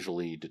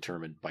usually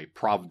determined by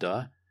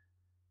Pravda,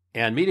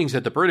 and meetings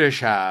that the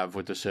British have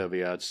with the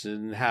Soviets,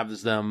 and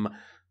has them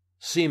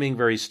seeming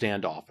very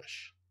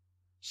standoffish.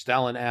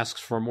 Stalin asks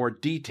for more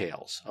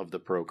details of the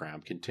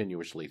program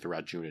continuously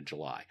throughout June and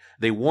July.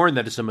 They warn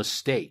that it's a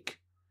mistake,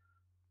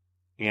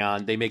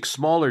 and they make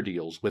smaller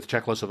deals with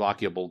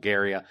Czechoslovakia,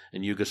 Bulgaria,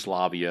 and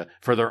Yugoslavia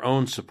for their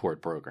own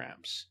support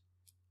programs.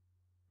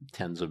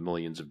 Tens of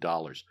millions of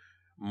dollars.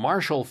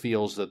 Marshall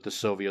feels that the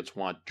Soviets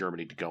want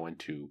Germany to go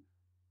into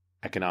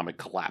economic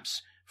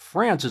collapse.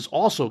 France is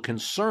also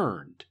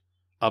concerned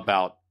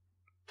about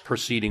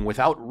proceeding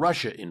without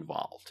Russia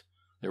involved.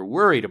 They're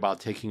worried about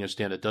taking a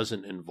stand that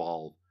doesn't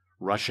involve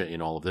Russia in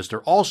all of this.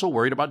 They're also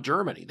worried about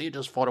Germany. They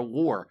just fought a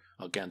war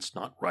against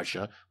not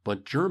Russia,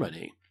 but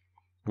Germany.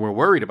 We're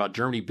worried about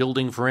Germany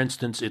building, for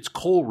instance, its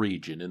coal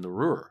region in the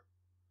Ruhr.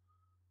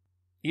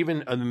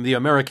 Even the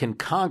American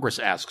Congress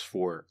asks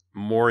for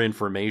more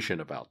information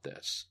about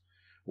this.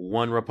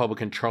 One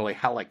Republican, Charlie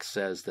Halleck,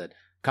 says that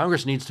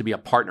Congress needs to be a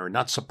partner,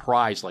 not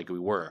surprised like we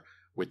were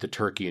with the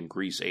Turkey and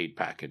Greece aid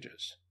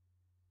packages.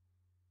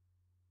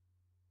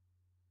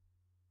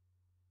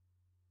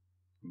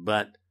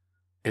 But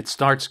it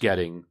starts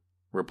getting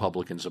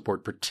Republican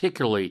support,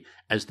 particularly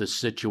as the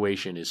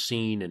situation is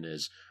seen and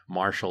as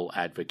Marshall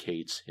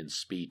advocates in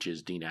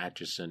speeches, Dean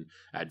Acheson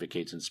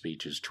advocates in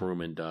speeches,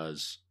 Truman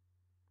does.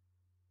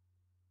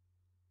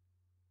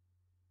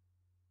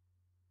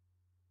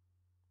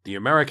 The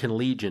American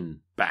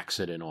Legion backs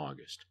it in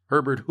August.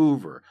 Herbert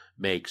Hoover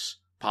makes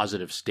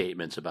positive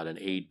statements about an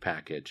aid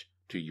package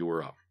to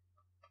Europe.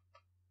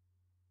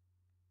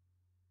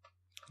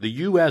 The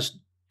U.S.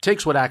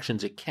 takes what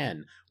actions it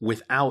can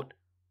without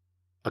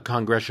a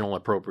congressional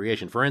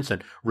appropriation. For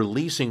instance,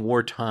 releasing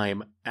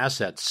wartime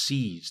assets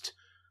seized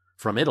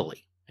from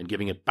Italy and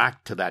giving it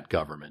back to that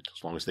government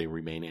as long as they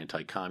remain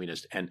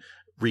anti-communist, and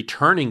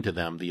returning to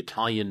them the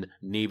Italian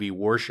Navy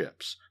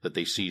warships that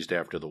they seized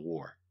after the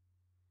war.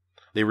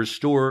 They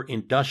restore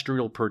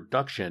industrial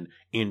production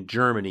in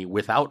Germany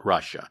without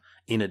Russia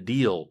in a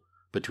deal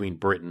between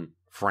Britain,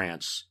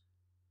 France,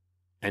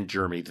 and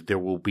Germany, that there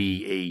will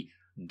be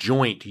a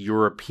joint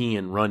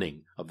European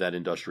running of that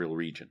industrial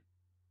region.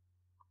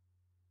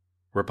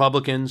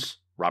 Republicans,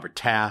 Robert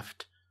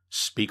Taft,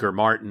 Speaker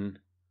Martin,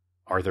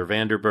 Arthur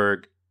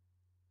Vanderburg,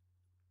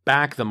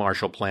 back the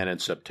Marshall Plan in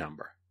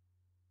September.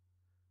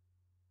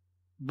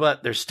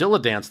 But there's still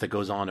a dance that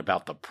goes on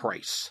about the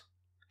price.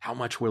 How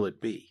much will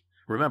it be?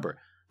 Remember,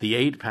 the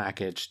aid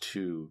package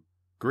to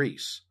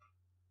Greece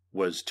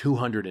was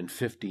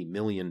 $250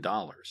 million.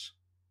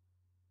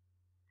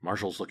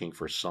 Marshall's looking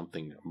for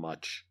something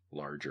much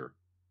larger.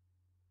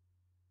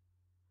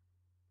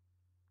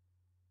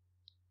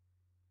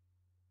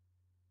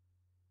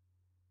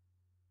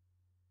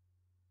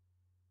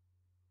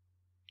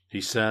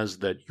 He says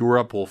that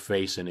Europe will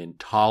face an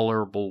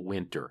intolerable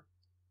winter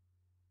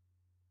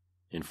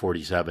in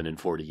 47 and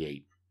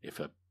 48 if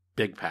a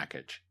big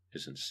package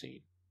isn't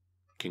seen.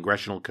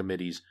 Congressional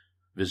committees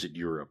visit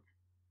Europe.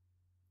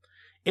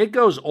 It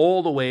goes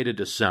all the way to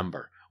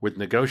December with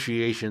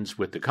negotiations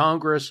with the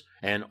Congress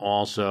and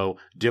also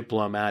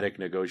diplomatic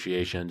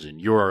negotiations in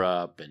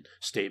Europe and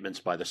statements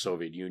by the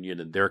Soviet Union,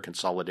 and they're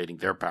consolidating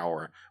their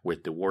power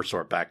with the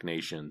Warsaw Pact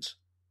nations.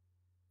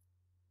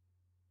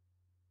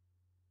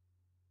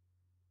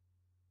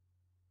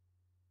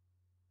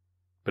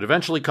 But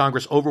eventually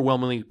Congress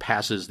overwhelmingly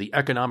passes the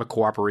Economic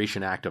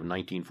Cooperation Act of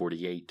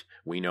 1948,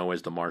 we know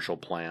as the Marshall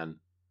Plan.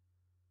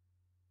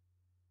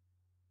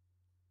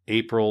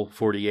 April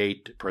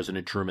 48,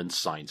 President Truman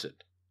signs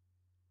it.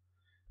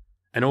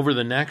 And over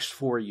the next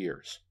 4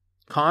 years,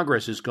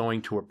 Congress is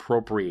going to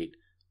appropriate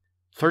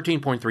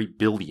 $13.3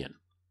 billion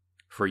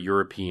for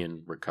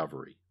European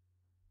recovery.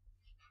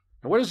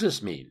 Now, what does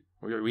this mean?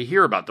 We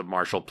hear about the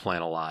Marshall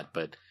Plan a lot,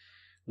 but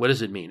what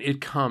does it mean?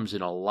 It comes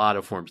in a lot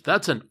of forms.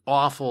 That's an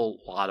awful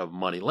lot of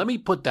money. Let me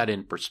put that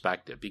in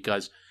perspective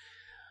because,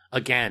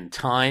 again,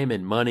 time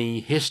and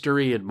money,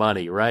 history and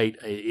money, right?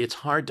 It's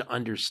hard to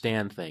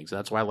understand things.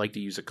 That's why I like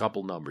to use a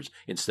couple numbers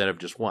instead of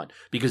just one.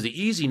 Because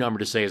the easy number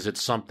to say is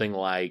it's something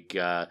like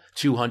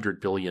 $200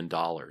 billion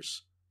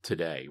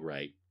today,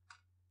 right?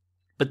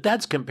 But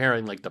that's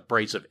comparing like the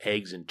price of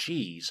eggs and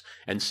cheese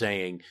and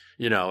saying,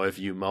 if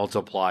you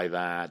multiply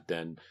that,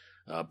 then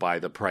by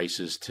the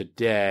prices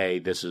today,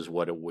 this is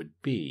what it would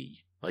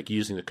be, like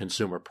using the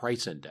consumer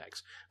price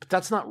index. But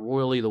that's not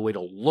really the way to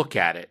look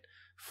at it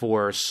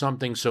for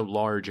something so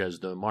large as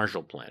the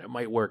Marshall Plan. It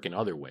might work in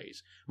other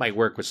ways. It might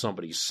work with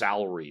somebody's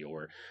salary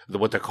or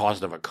what the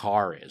cost of a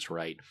car is,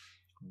 right?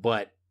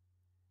 But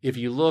if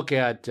you look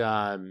at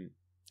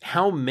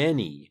how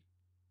many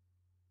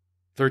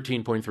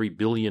 $13.3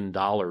 billion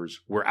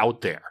were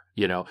out there,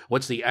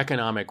 what's the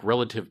economic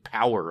relative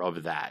power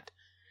of that?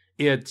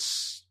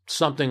 It's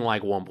something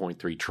like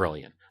 1.3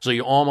 trillion. So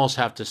you almost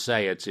have to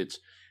say it's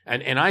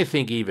and I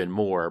think even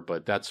more,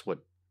 but that's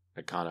what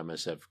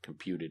economists have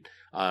computed.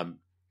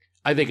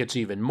 I think it's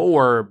even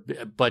more,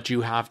 but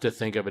you have to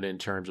think of it in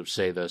terms of,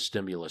 say, the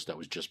stimulus that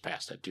was just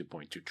passed at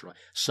 2.2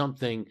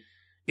 trillion.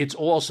 It's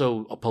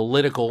also a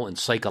political and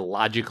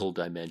psychological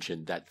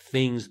dimension that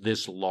things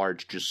this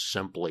large just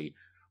simply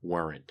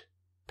weren't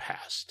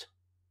passed.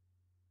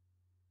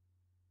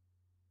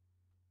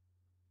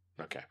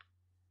 Okay.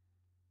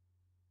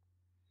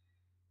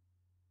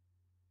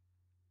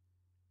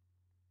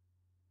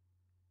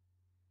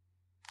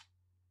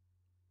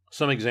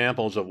 Some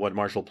examples of what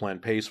Marshall Plan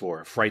pays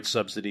for: freight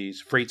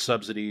subsidies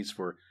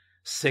for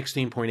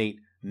 16.8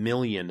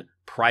 million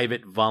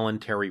private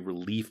voluntary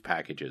relief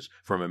packages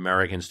from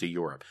Americans to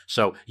Europe.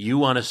 So you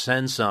want to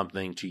send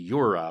something to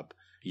Europe,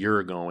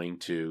 you're going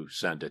to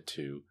send it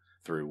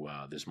through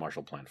this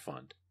Marshall Plan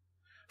fund.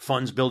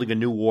 Funds building a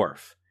new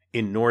wharf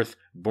in North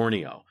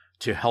Borneo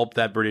to help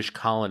that British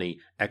colony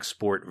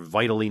export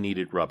vitally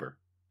needed rubber.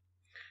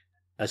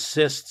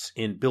 Assists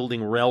in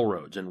building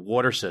railroads and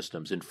water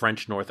systems in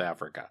French North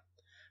Africa.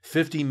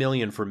 $50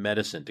 million for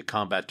medicine to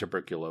combat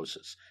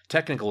tuberculosis.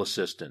 Technical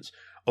assistance.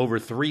 Over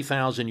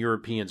 3,000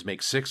 Europeans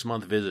make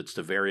 6-month visits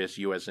to various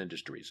U.S.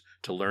 industries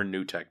to learn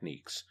new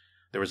techniques.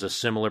 There is a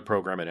similar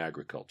program in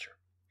agriculture.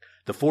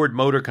 The Ford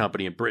Motor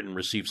Company in Britain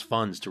receives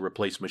funds to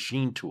replace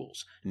machine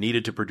tools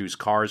needed to produce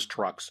cars,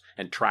 trucks,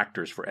 and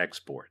tractors for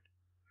export,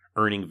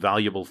 earning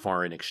valuable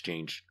foreign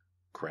exchange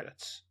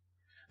credits.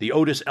 The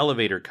Otis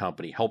Elevator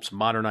Company helps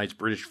modernize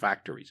British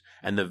factories,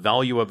 and the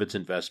value of its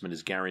investment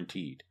is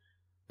guaranteed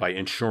by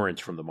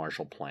insurance from the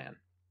Marshall Plan.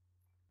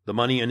 The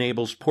money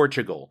enables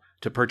Portugal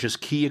to purchase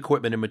key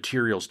equipment and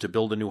materials to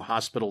build a new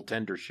hospital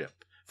tender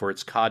ship for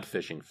its cod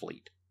fishing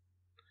fleet.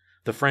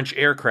 The French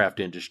aircraft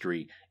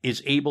industry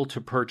is able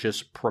to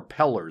purchase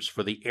propellers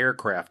for the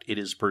aircraft it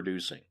is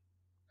producing.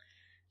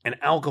 An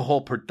alcohol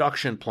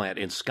production plant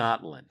in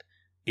Scotland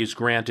is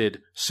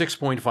granted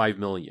 $6.5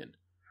 million,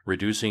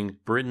 reducing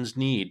Britain's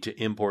need to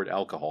import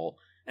alcohol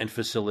and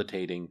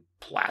facilitating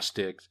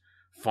plastics,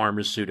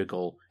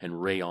 pharmaceutical,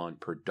 and rayon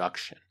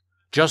production.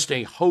 Just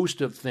a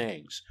host of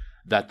things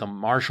that the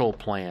Marshall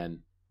Plan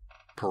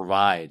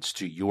provides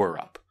to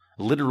Europe,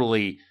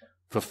 literally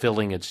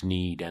fulfilling its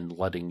need and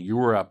letting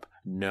Europe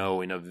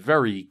know in a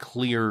very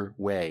clear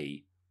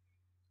way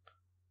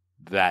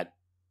that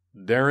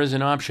there is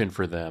an option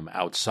for them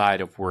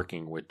outside of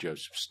working with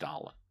Joseph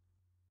Stalin.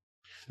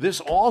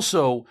 This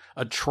also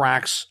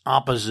attracts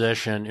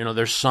opposition.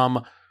 There's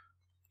some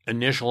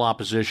initial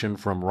opposition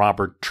from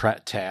Robert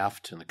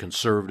Taft and the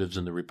conservatives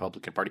in the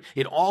Republican Party.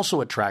 It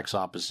also attracts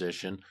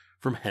opposition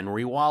from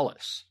Henry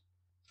Wallace.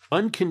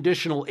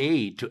 Unconditional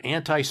aid to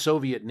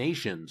anti-Soviet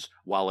nations,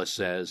 Wallace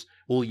says,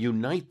 will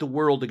unite the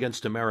world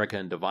against America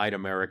and divide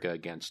America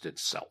against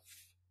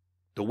itself.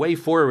 The way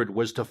forward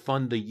was to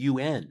fund the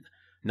UN,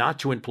 not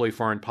to employ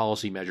foreign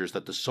policy measures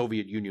that the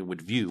Soviet Union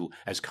would view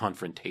as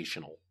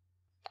confrontational.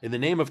 In the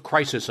name of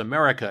crisis,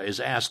 America is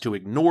asked to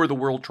ignore the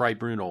World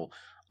Tribunal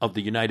of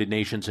the United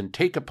Nations and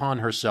take upon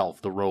herself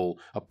the role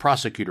of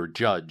prosecutor,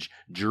 judge,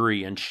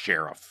 jury, and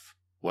sheriff.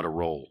 What a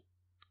role.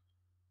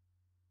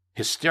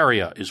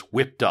 Hysteria is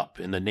whipped up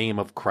in the name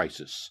of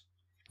crisis.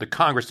 The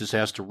Congress is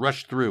asked to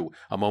rush through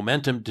a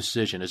momentum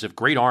decision as if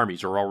great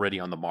armies are already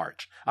on the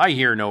march. I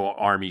hear no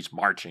armies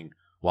marching,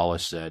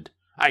 Wallace said.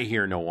 I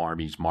hear no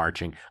armies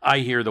marching. I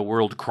hear the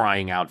world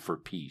crying out for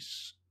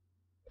peace.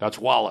 That's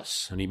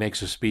Wallace, and he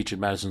makes a speech at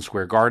Madison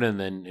Square Garden and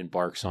then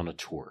embarks on a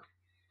tour.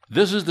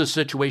 This is the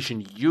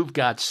situation you've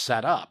got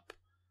set up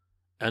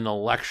an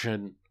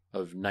election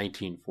of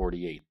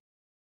 1948.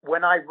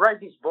 When I write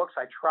these books,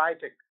 I try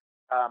to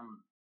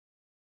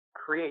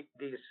create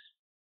these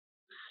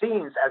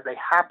scenes as they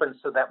happen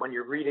so that when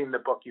you're reading the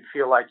book, you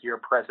feel like you're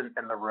present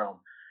in the room.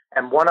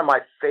 And one of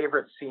my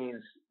favorite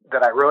scenes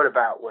that I wrote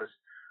about was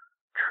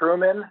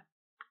Truman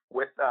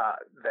with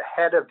the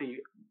head of the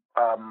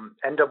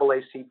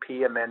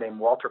NAACP, a man named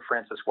Walter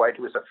Francis White,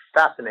 who was a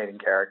fascinating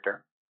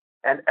character,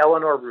 and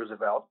Eleanor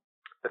Roosevelt.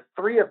 The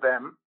three of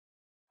them,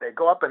 they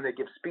go up and they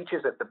give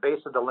speeches at the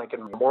base of the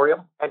Lincoln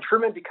Memorial, and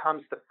Truman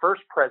becomes the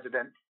first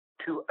president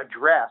to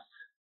address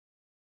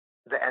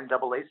the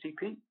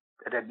NAACP.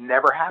 It had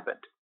never happened.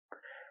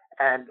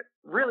 And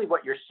really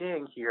what you're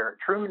seeing here,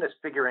 Truman is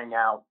figuring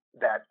out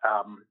that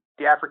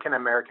the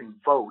African-American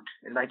vote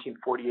in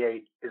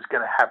 1948 is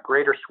going to have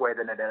greater sway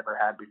than it ever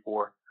had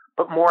before.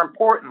 But more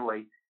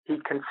importantly, he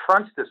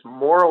confronts this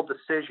moral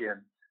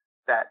decision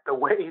that the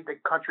way the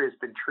country has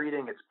been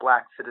treating its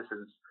black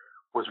citizens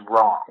was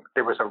wrong.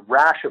 There was a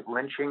rash of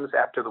lynchings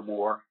after the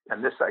war,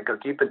 and this, I go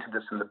deep into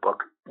this in the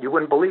book. You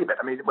wouldn't believe it.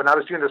 I mean, when I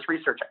was doing this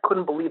research, I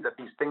couldn't believe that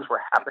these things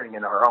were happening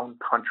in our own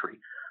country.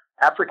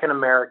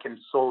 African-American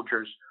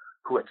soldiers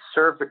who had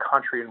served the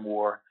country in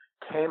war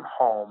came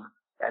home,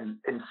 and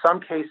in some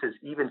cases,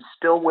 even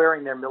still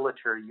wearing their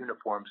military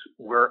uniforms,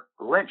 were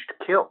lynched,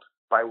 killed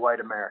by white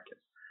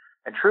Americans.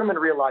 And Truman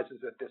realizes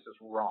that this is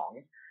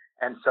wrong,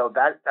 and so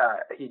that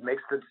he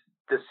makes the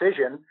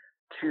decision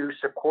to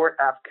support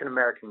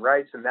African-American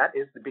rights, and that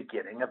is the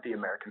beginning of the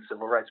American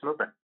Civil Rights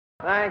Movement.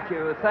 Thank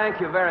you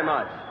very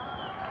much.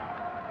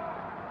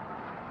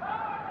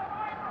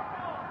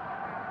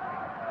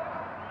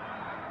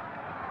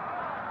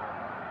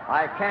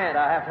 I can't.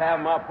 I have to have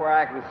them up where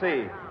I can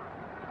see.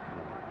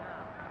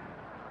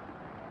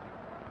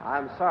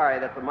 I'm sorry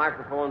that the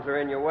microphones are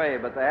in your way,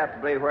 but they have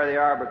to be where they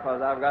are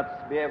because I've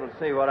got to be able to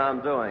see what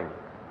I'm doing,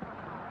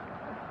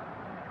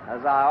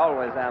 as I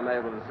always am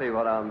able to see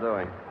what I'm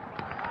doing.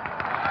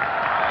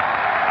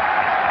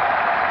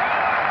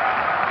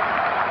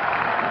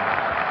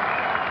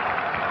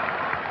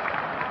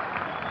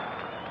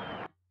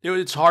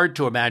 It's hard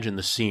to imagine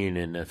the scene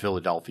in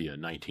Philadelphia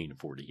in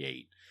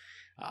 1948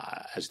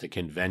 as the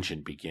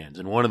convention begins.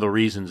 And one of the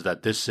reasons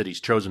that this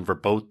city's chosen for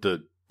both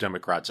the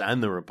Democrats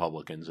and the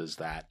Republicans is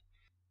that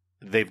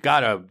they've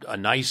got a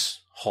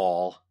nice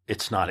hall.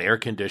 It's not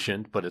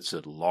air-conditioned, but it's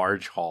a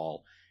large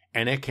hall,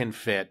 and it can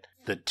fit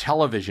the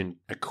television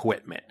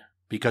equipment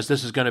because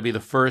this is going to be the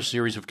first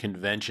series of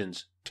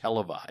conventions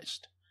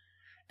televised.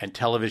 And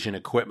television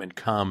equipment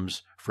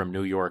comes from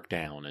New York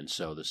down, and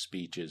so the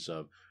speeches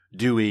of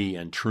Dewey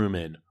and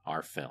Truman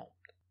are filmed.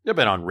 They've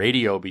been on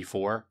radio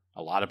before.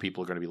 A lot of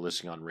people are going to be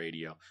listening on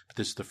radio, but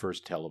this is the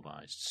first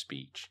televised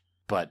speech.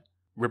 But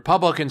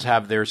Republicans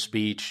have their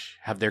speech,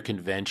 have their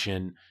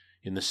convention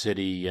in the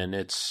city, and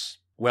it's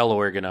well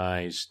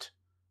organized,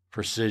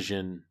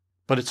 precision,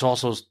 but it's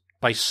also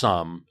by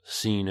some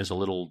seen as a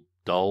little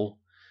dull.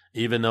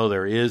 Even though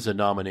there is a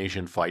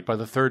nomination fight, by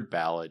the third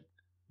ballot,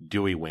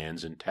 Dewey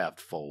wins and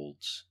Taft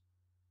folds.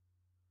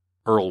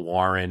 Earl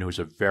Warren, who's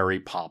a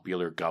very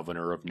popular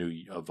governor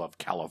of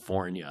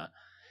California,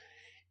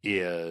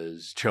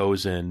 is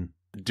chosen.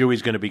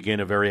 Dewey's going to begin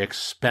a very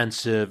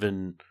expensive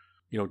and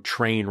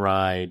train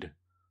ride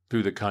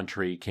through the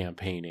country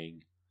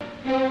campaigning.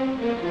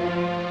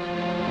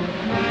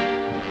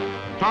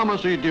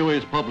 Thomas E.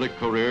 Dewey's public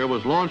career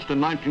was launched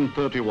in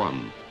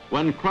 1931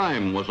 when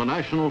crime was a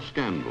national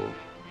scandal.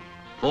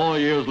 4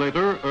 years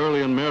later,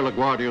 early in Mayor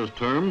LaGuardia's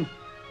term,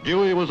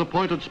 Dewey was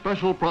appointed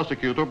special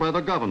prosecutor by the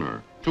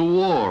governor to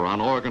war on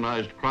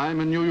organized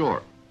crime in New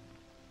York.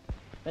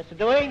 Mr.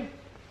 Dewey,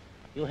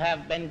 you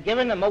have been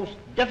given a most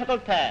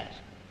difficult task,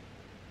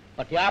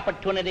 but the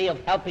opportunity of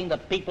helping the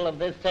people of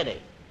this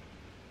city.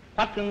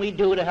 What can we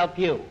do to help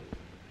you?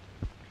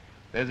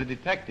 There's a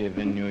detective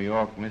in New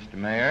York, Mr.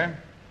 Mayor,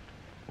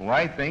 who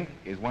I think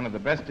is one of the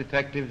best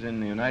detectives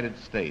in the United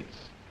States.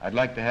 I'd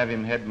like to have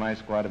him head my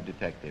squad of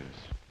detectives.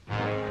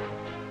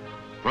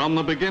 From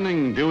the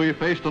beginning, Dewey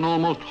faced an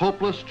almost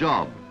hopeless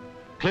job,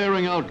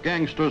 clearing out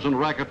gangsters and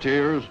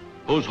racketeers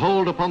whose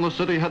hold upon the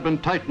city had been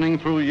tightening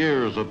through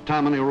years of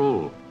Tammany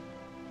rule.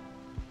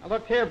 Now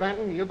look here,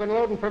 Benton, you've been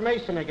loading for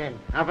Mason again.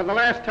 Now, for the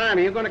last time,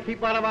 are you going to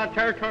keep out of our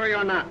territory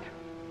or not?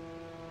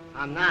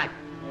 I'm not.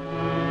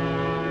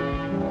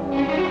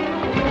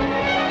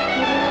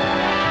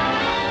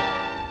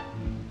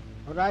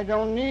 But I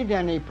don't need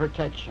any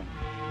protection.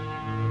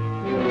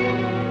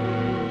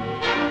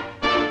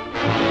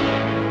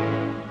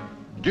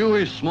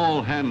 Dewey's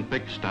small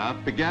hand-picked staff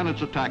began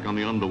its attack on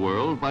the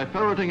underworld by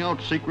ferreting out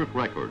secret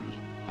records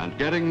and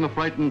getting the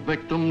frightened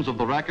victims of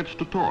the rackets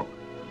to talk.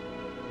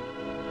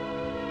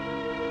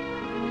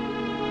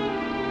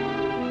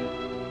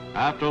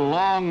 After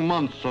long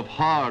months of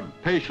hard,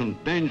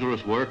 patient,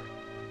 dangerous work,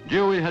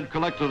 Dewey had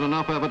collected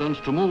enough evidence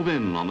to move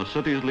in on the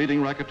city's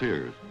leading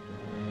racketeers.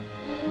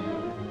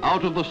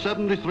 Out of the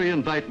 73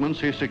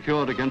 indictments he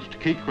secured against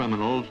key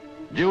criminals,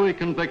 Dewey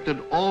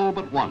convicted all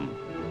but one.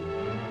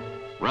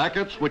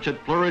 Rackets, which had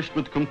flourished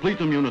with complete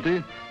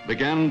immunity,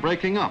 began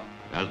breaking up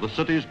as the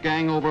city's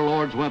gang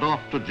overlords went off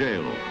to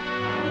jail.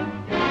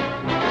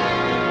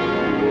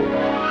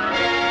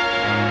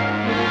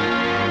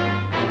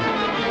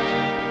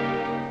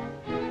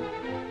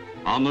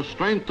 On the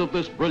strength of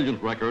this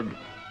brilliant record,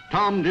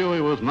 Tom Dewey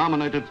was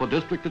nominated for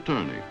district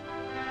attorney.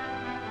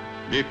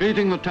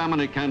 Defeating the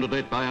Tammany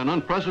candidate by an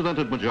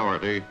unprecedented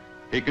majority,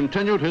 he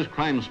continued his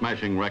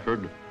crime-smashing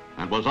record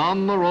and was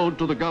on the road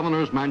to the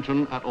governor's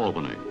mansion at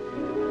Albany.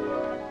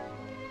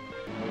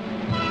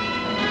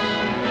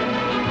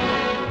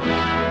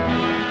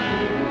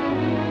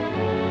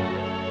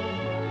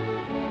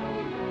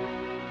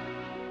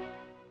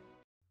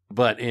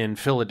 But in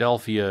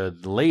Philadelphia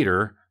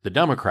later, the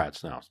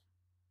Democrats now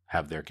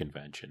have their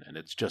convention, and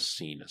it's just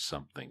seen as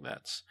something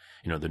that's,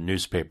 the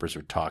newspapers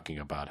are talking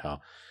about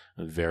how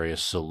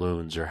various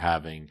saloons are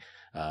having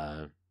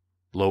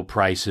low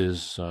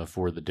prices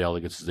for the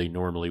delegates as they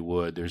normally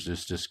would. There's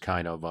this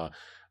kind of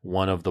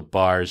one of the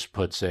bars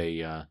puts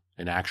an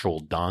actual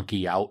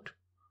donkey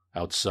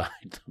outside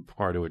the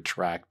bar to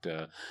attract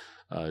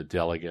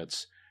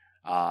delegates,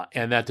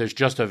 and that there's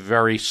just a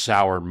very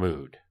sour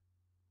mood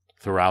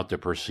throughout the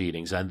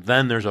proceedings. And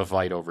then there's a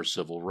fight over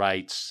civil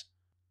rights.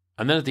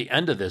 And then at the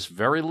end of this,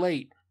 very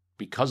late,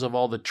 because of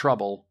all the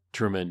trouble,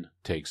 Truman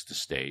takes the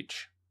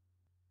stage.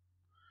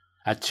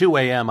 At 2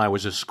 a.m., I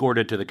was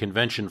escorted to the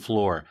convention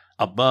floor,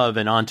 above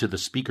and onto the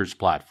speaker's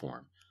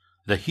platform.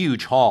 The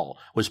huge hall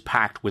was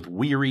packed with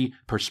weary,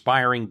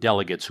 perspiring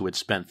delegates who had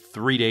spent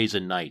 3 days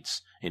and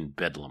nights in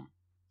Bedlam.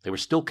 They were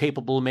still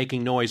capable of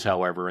making noise,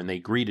 however, and they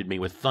greeted me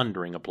with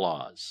thundering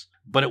applause.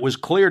 But it was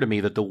clear to me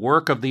that the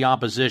work of the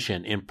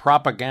opposition in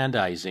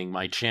propagandizing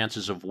my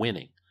chances of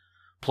winning,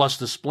 plus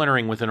the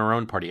splintering within our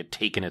own party, had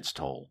taken its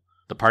toll.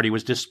 The party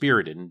was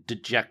dispirited and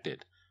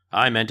dejected.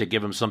 I meant to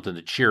give them something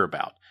to cheer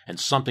about and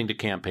something to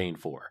campaign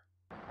for.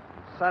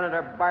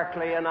 Senator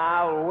Barkley and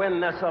I'll win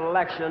this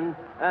election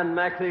and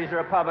make these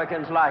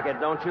Republicans like it.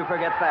 Don't you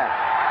forget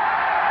that.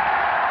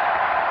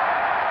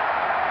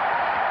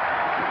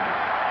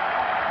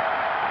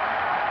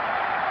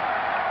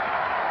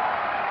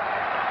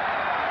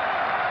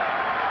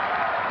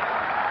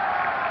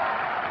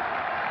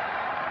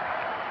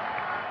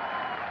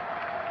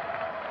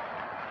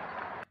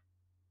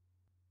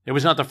 It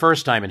was not the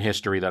first time in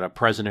history that a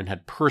president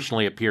had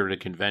personally appeared at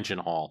a convention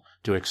hall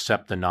to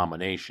accept the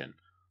nomination.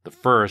 The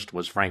first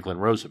was Franklin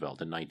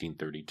Roosevelt in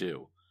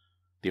 1932.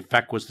 The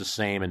effect was the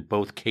same in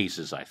both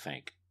cases, I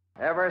think.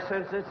 Ever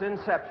since its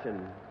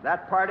inception,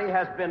 that party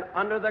has been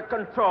under the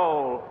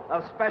control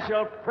of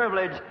special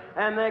privilege,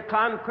 and they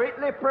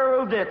concretely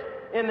proved it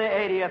in the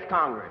 80th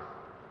Congress.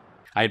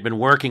 I had been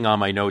working on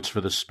my notes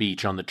for the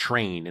speech on the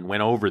train and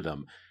went over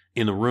them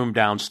in the room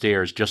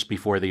downstairs just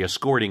before the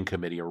escorting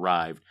committee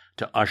arrived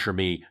to usher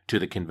me to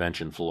the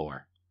convention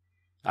floor.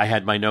 I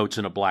had my notes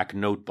in a black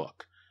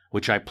notebook,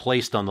 which I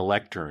placed on the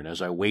lectern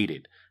as I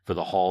waited for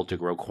the hall to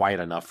grow quiet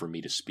enough for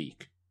me to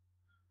speak.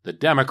 The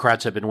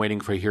Democrats had been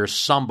waiting to hear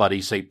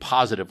somebody say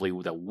positively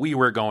that we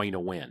were going to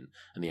win,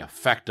 and the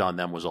effect on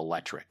them was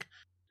electric.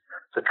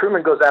 So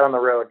Truman goes out on the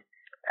road,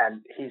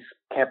 and he's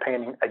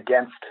campaigning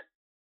against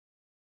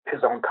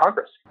his own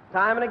Congress.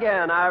 Time and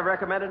again, I've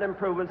recommended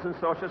improvements in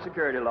Social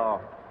Security law,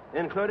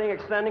 including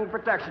extending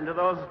protection to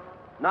those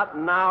not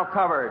now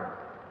covered,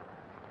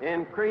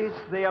 increase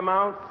the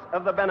amounts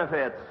of the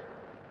benefits,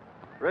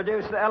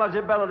 reduce the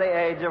eligibility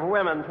age of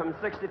women from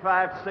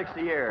 65 to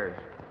 60 years.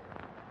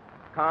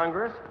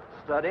 Congress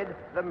studied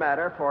the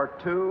matter for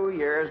 2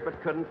 years but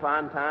couldn't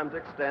find time to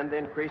extend the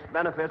increased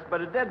benefits,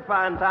 but it did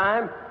find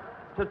time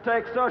to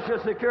take Social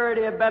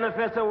Security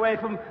benefits away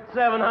from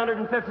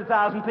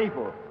 750,000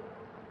 people.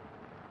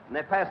 And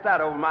they passed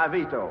that over my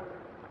veto.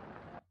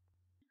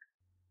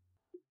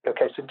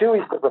 Okay, so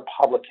Dewey's the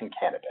Republican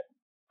candidate.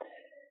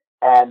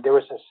 And there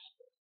was this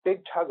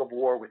big tug of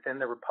war within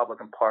the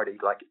Republican Party.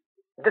 Like,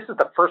 this is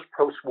the first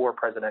post-war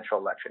presidential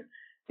election.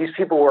 These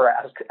people were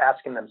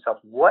asking themselves,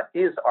 what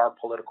is our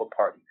political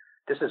party?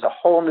 This is a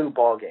whole new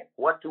ballgame.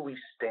 What do we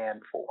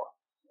stand for?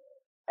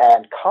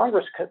 And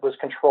Congress was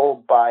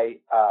controlled by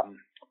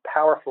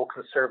powerful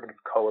conservative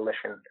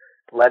coalition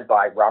led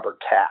by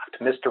Robert Taft,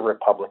 Mr.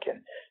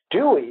 Republican.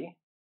 Dewey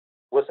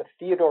was a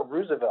Theodore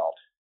Roosevelt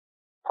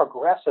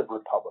progressive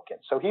Republican.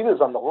 So he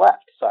was on the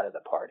left side of the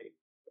party.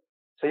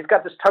 So you've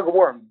got this tug of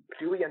war, and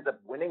Dewey ends up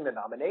winning the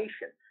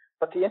nomination.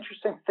 But the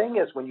interesting thing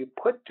is when you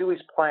put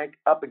Dewey's plank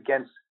up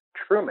against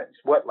Truman's,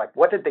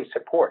 what did they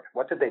support?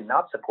 What did they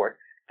not support?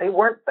 They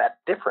weren't that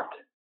different.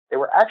 They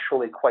were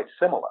actually quite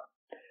similar.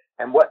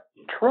 And what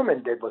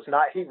Truman did was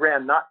he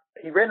ran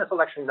his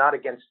election not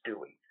against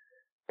Dewey,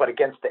 but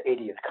against the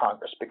 80th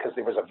Congress, because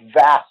there was a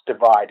vast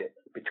divide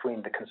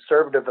between the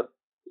conservatism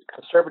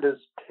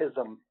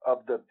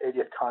of the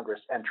 80th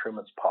Congress and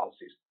Truman's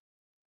policies.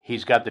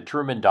 He's got the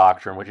Truman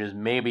Doctrine, which is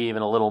maybe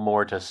even a little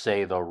more to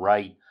say the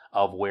right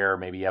of where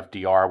maybe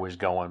FDR was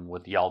going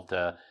with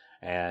Yalta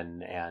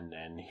and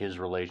his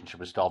relationship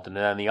with Stelton. And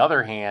on the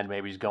other hand,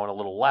 maybe he's going a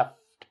little left,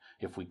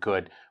 if we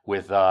could,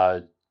 with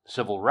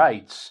civil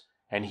rights.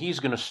 And he's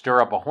going to stir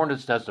up a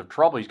hornet's nest of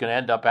trouble. He's going to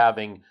end up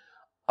having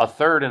a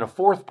third and a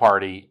fourth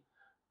party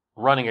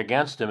running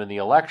against him in the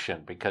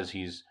election because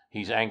he's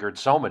angered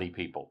so many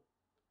people.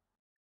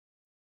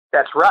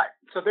 That's right.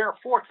 So there are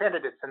four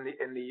candidates in the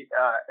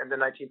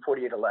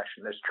 1948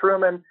 election. There's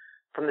Truman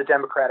from the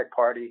Democratic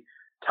Party,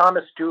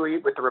 Thomas Dewey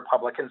with the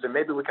Republicans, and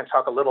maybe we can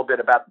talk a little bit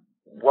about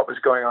what was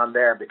going on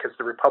there, because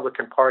the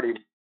Republican Party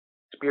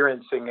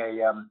experiencing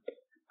an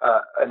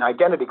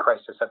identity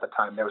crisis at the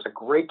time. There was a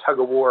great tug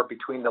of war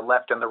between the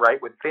left and the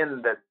right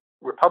within the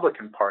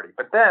Republican Party.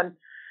 But then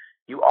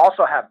you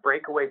also have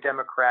breakaway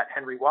Democrat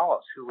Henry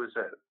Wallace, who was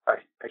a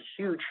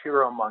huge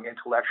hero among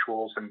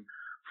intellectuals and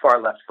far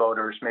left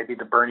voters, maybe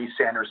the Bernie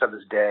Sanders of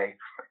his day.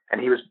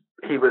 And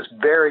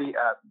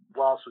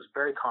Wallace was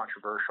very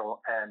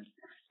controversial, and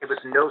it was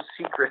no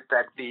secret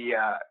that the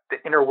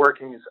inner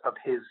workings of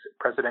his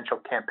presidential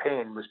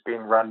campaign was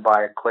being run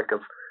by a clique of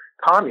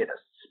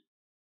communists.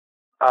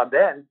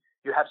 Then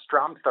you have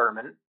Strom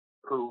Thurmond,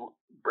 who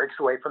breaks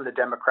away from the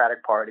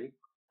Democratic Party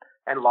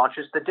and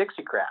launches the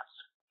Dixiecrats.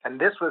 And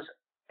this was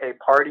a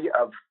party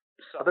of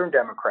Southern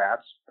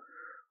Democrats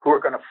who are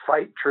going to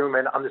fight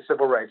Truman on the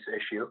civil rights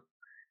issue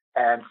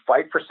and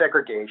fight for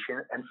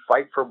segregation and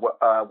fight for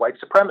white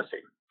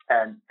supremacy.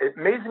 And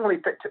amazingly,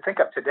 to think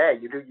of today,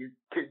 you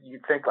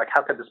think, like,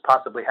 how could this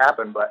possibly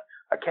happen? But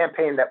a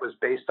campaign that was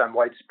based on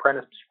white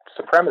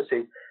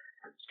supremacy,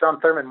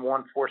 Strom Thurmond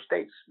won 4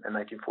 states in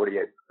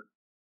 1948.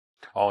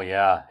 Oh,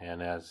 yeah,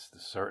 and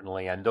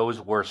those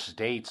were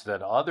states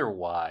that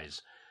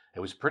otherwise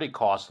it was pretty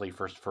costly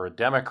for a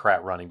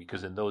Democrat running,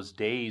 because in those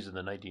days in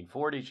the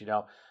 1940s,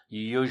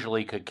 you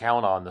usually could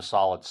count on the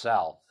solid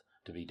South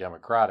to be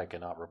Democratic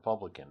and not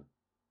Republican.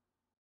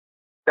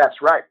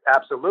 That's right,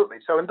 absolutely.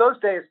 So in those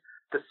days,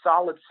 the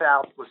solid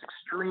South was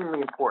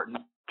extremely important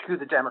to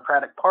the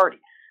Democratic Party.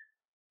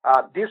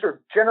 These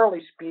are,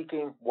 generally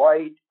speaking,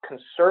 white,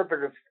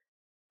 conservative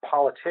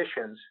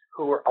politicians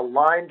who were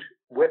aligned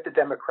with the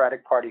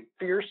Democratic Party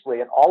fiercely,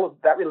 and all of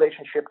that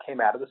relationship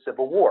came out of the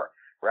Civil War,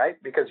 right?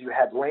 Because you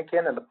had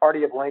Lincoln and the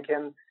party of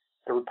Lincoln,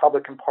 the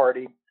Republican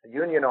Party, the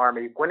Union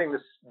Army winning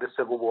the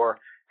Civil War,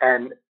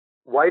 and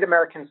white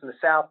Americans in the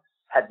South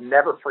had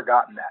never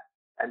forgotten that.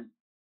 And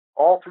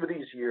all through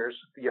these years,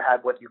 you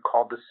had what you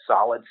called the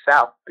solid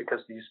South,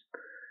 because these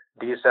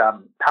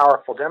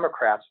powerful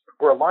Democrats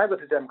were aligned with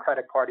the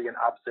Democratic Party in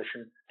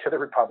opposition to the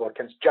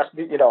Republicans, just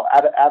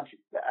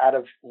out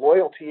of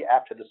loyalty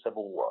after the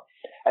Civil War.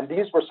 And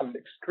these were some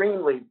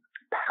extremely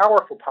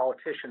powerful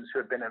politicians who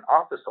had been in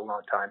office a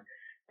long time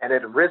and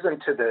had risen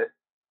to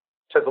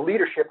the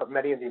leadership of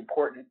many of the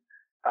important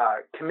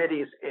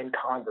committees in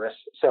Congress.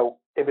 So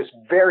it was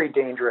very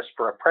dangerous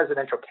for a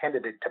presidential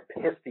candidate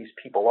to piss these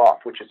people off,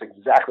 which is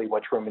exactly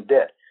what Truman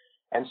did.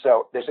 And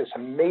so there's this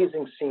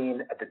amazing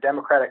scene at the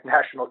Democratic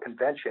National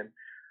Convention.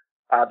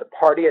 The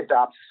party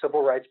adopts a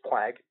civil rights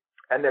plank,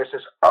 and there's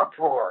this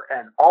uproar,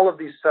 and all of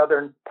these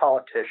Southern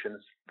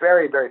politicians,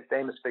 very, very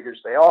famous figures,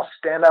 they all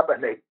stand up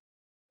and they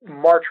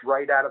march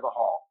right out of the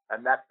hall.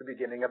 And that's the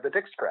beginning of the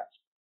Dixiecrats.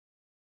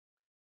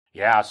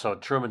 Yeah, so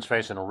Truman's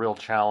facing a real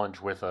challenge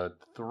with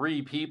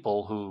 3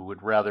 people who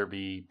would rather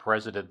be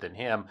president than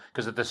him,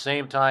 because at the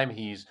same time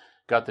he's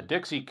got the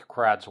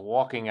Dixiecrats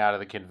walking out of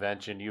the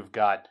convention. You've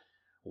got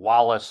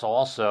Wallace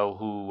also,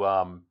 who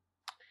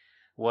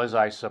was,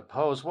 I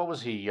suppose, what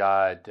was he?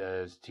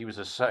 He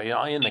was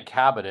in the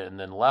cabinet and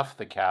then left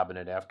the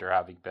cabinet after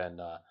having been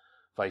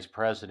vice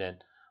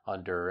president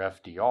under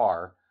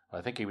FDR. I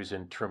think he was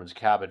in Truman's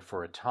cabinet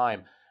for a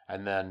time,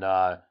 and then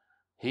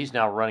he's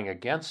now running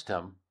against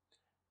him.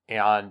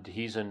 And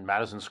he's in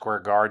Madison Square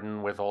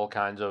Garden with all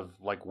kinds of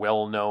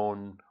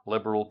well-known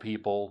liberal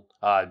people.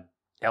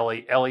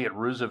 Elliott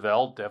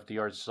Roosevelt,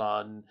 FDR's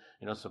son,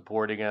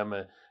 supporting him,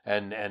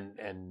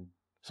 and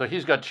So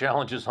he's got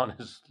challenges on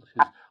his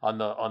on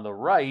the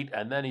right,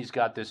 and then he's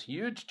got this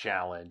huge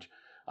challenge,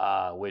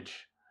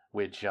 which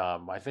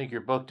I think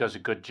your book does a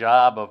good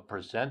job of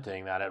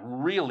presenting. That it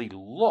really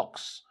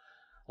looks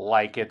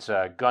like it's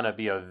going to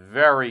be a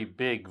very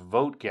big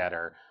vote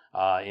getter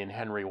in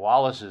Henry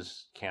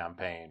Wallace's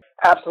campaign.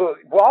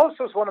 Absolutely. Wallace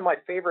was one of my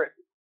favorite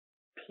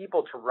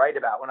people to write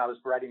about when I was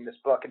writing this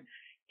book, and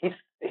he's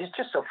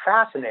just so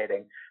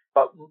fascinating.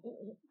 But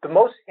the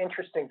most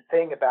interesting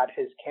thing about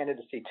his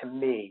candidacy to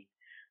me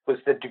was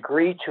the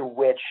degree to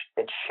which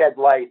it shed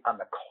light on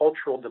the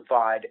cultural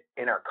divide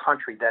in our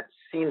country that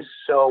seems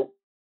so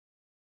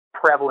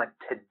prevalent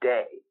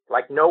today,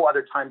 like no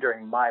other time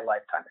during my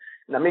lifetime.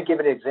 And let me give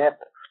an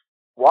example.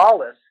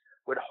 Wallace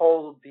would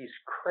hold these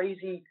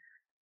crazy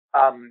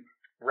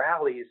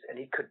rallies, and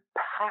he could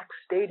pack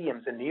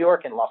stadiums in New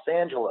York and Los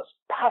Angeles,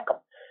 pack them,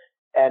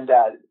 and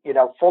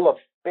full of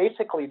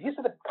basically these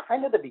are the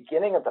kind of the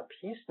beginning of the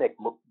peacenik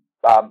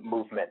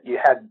movement.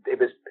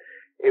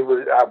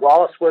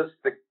 Wallace was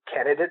the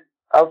candidate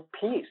of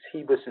peace.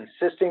 He was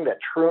insisting that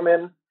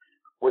Truman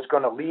was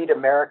going to lead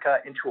America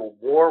into a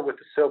war with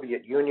the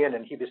Soviet Union,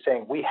 and he was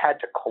saying we had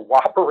to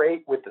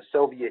cooperate with the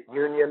Soviet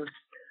Union.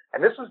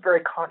 And this was very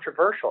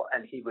controversial,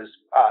 and he was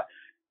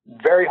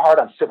very hard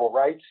on civil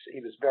rights. He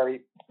was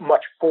very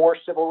much for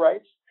civil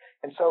rights.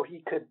 And so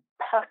he could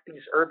pack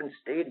these urban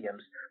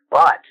stadiums,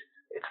 but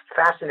it's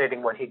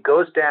fascinating when he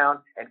goes down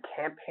and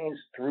campaigns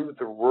through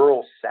the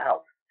rural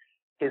South.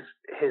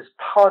 His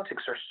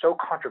politics are so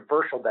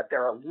controversial that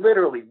there are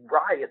literally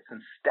riots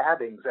and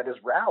stabbings at his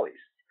rallies.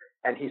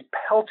 And he's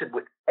pelted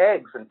with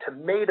eggs and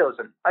tomatoes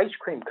and ice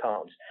cream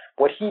cones.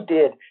 What he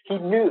did,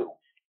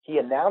 he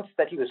announced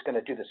that he was going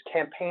to do this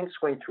campaign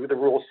swing through the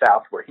rural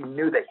South where he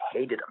knew they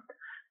hated him.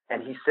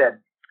 And he said,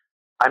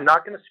 I'm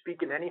not going to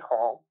speak in any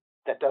hall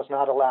that does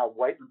not allow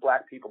white and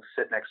black people to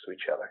sit next to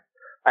each other.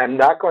 I'm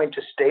not going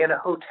to stay in a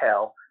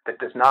hotel that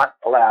does not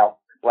allow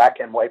black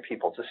and white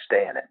people to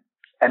stay in it.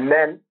 And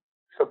then,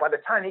 so by the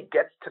time he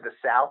gets to the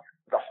South,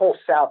 the whole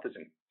South is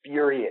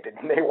infuriated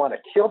and they want to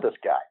kill this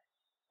guy.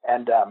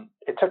 And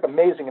it took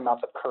amazing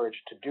amounts of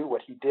courage to do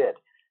what he did,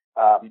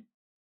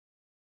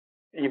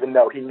 even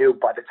though he knew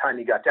by the time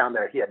he got down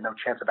there, he had no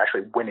chance of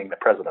actually winning the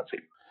presidency.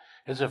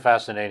 He's a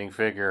fascinating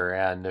figure,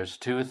 and there's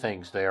two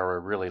things there are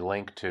really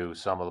linked to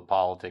some of the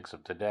politics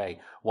of today.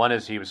 One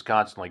is he was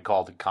constantly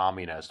called a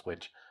communist,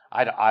 which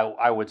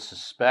I would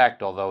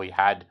suspect, although he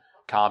had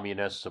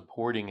communists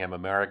supporting him,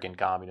 American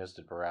communists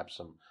and perhaps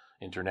some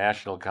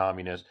international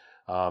communists,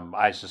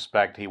 I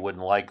suspect he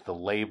wouldn't like the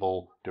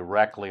label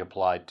directly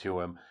applied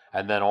to him.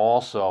 And then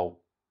also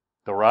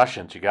the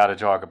Russians. You got to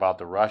talk about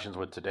the Russians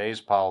with today's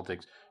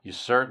politics. You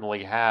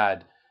certainly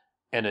had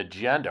an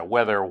agenda,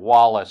 whether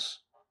Wallace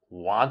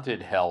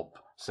wanted help,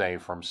 say,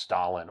 from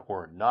Stalin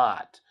or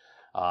not,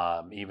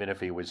 even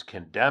if he was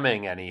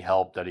condemning any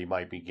help that he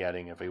might be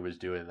getting if he was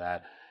doing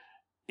that,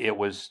 it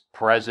was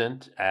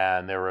present,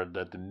 and there were,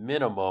 at the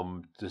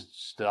minimum,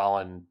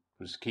 Stalin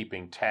was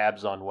keeping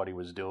tabs on what he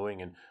was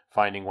doing and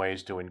finding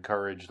ways to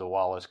encourage the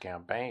Wallace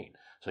campaign.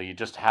 So you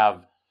just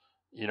have,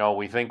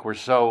 we think we're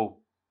so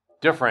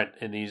different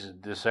in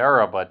this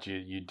era, but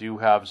you do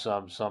have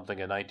something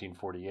in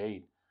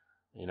 1948,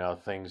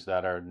 things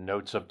that are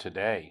notes of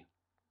today.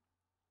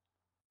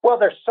 Well,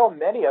 there's so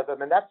many of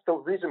them, and that's the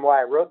reason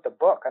why I wrote the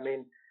book. I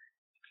mean,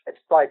 it's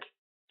like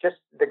just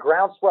the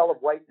groundswell of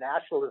white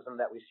nationalism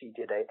that we see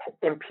today.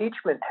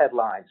 Impeachment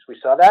headlines, we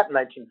saw that in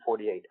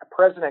 1948. A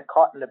president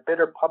caught in a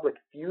bitter public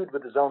feud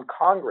with his own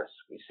Congress,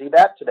 we see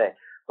that today.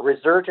 A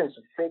resurgence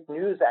of fake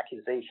news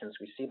accusations,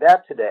 we see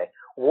that today.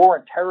 War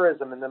and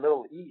terrorism in the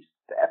Middle East.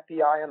 The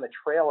FBI on the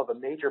trail of a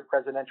major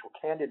presidential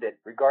candidate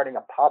regarding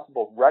a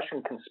possible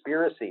Russian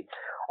conspiracy.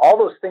 All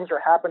those things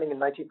are happening in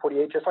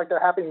 1948 just like they're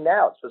happening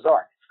now. It's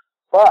bizarre.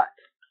 But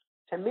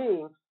to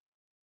me,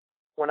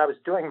 when I was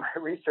doing my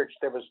research,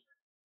 there was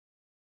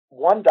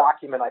one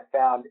document I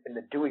found in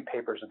the Dewey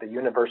papers at the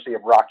University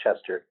of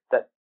Rochester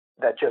that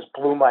just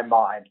blew my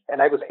mind. And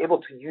I was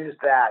able to use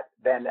that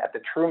then at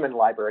the Truman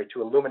Library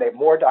to illuminate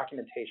more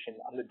documentation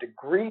on the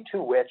degree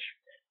to which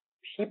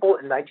people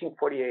in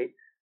 1948,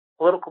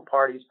 political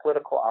parties,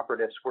 political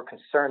operatives, were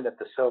concerned that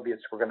the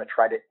Soviets were going to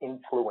try to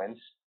influence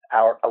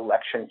our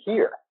election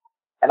here.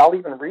 And I'll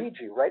even read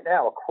you right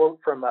now a quote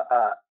from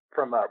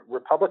a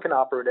Republican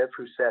operative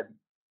who said,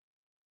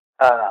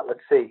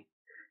 let's see,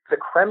 the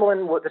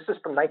Kremlin, this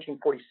is from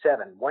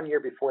 1947, 1 year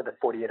before the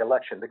 48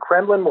 election. The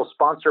Kremlin will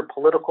sponsor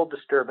political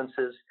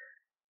disturbances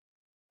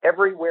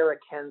everywhere it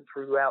can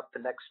throughout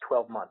the next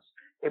 12 months.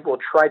 It will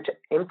try to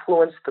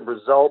influence the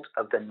result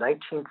of the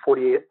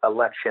 1948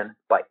 election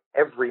by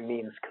every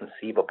means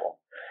conceivable.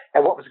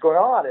 And what was going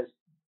on is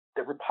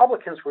the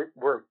Republicans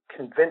were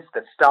convinced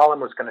that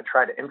Stalin was going to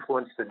try to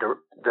influence the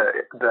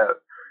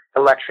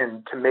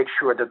election to make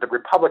sure that the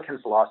Republicans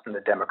lost and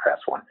the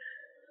Democrats won.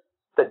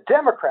 The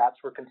Democrats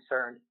were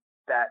concerned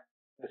that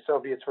the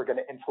Soviets were going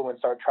to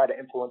try to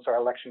influence our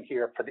election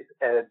here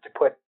to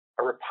put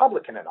a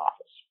Republican in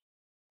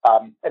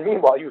office. And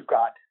meanwhile, you've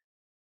got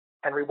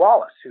Henry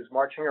Wallace, who's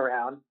marching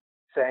around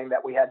saying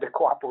that we had to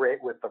cooperate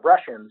with the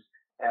Russians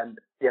and,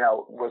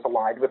 was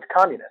aligned with the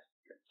communists.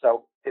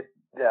 So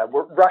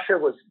Russia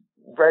was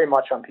very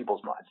much on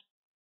people's minds.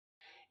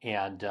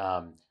 And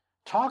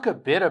talk a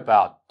bit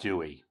about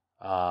Dewey.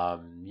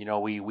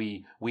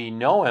 We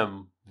know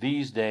him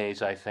these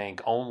days, I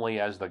think, only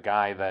as the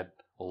guy that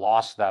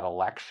lost that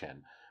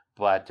election.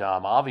 But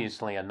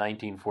obviously in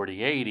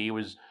 1948, he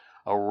was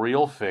a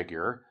real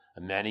figure.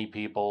 Many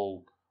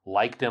people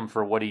liked him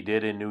for what he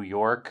did in New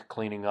York,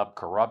 cleaning up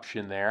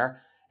corruption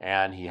there.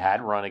 And he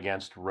had run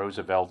against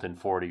Roosevelt in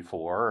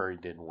 44. He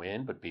didn't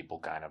win, but people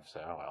kind of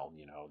said, well,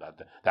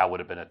 that would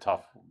have been a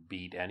tough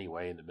beat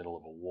anyway in the middle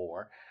of a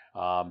war.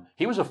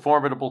 He was a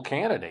formidable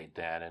candidate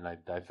then, and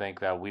I think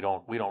that we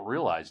don't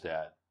realize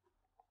that.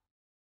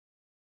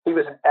 He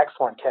was an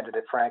excellent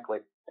candidate, frankly.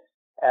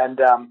 And,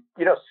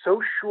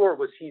 so sure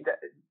was he that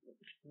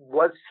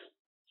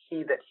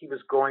he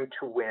was going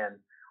to win.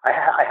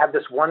 I have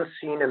this one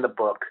scene in the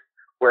book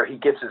where he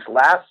gives his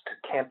last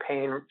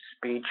campaign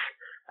speech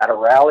at a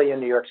rally in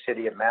New York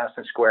City at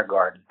Madison Square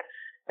Garden.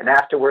 And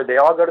afterward, they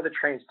all go to the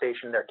train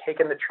station. They're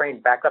taking the train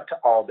back up to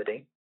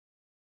Albany.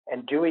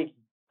 And Dewey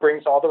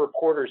brings all the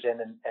reporters in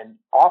and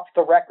off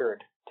the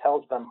record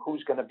tells them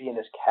who's going to be in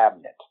his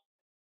cabinet.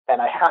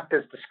 And I have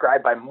this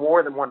described by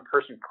more than one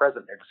person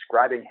present. They're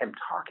describing him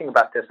talking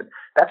about this. And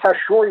that's how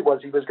sure he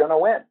was going to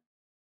win.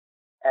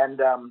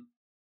 And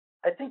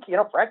I think,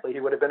 frankly, he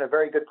would have been a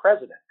very good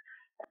president.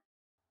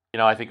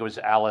 I think it was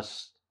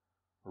Alice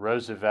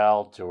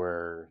Roosevelt,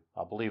 or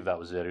I believe that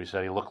was it, who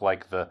said he looked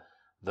like the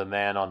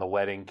man on the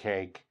wedding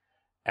cake.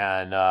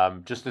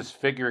 And just this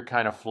figure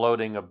kind of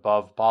floating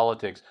above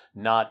politics,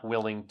 not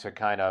willing to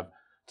kind of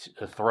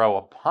throw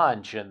a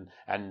punch, and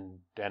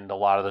a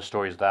lot of the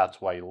stories, that's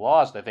why he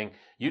lost. I think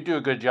you do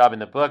a good job in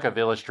the book of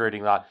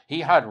illustrating that.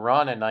 He had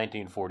run in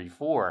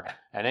 1944,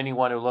 and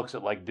anyone who looks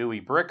at like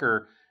Dewey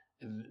Bricker,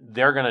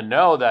 they're going to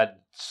know that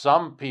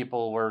some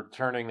people were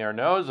turning their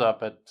nose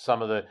up at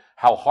some of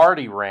how hard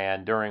he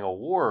ran during a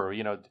war.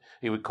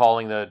 He was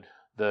calling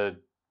the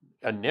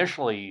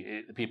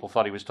initially people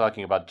thought he was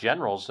talking about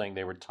generals, saying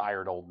they were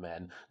tired old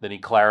men. Then he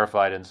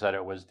clarified and said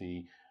it was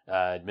the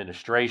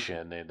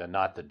administration,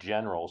 not the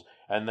generals.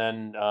 And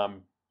then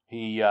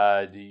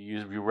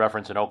you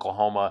reference an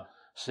Oklahoma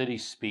City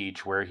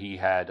speech where he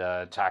had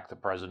attacked the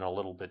president a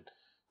little bit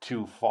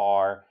too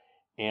far.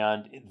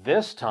 And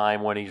this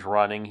time when he's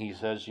running, he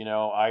says,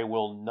 I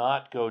will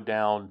not go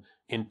down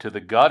into the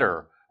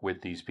gutter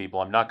with these people.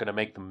 I'm not going to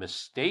make the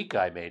mistake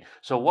I made.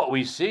 So what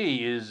we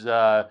see is,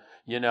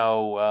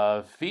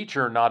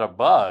 feature, not a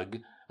bug.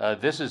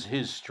 This is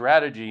his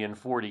strategy in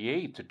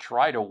 48 to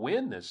try to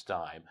win this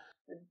time.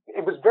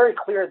 It was very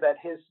clear that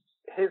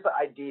his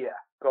idea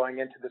going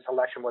into this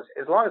election was,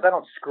 as long as I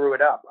don't screw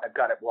it up, I've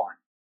got it won.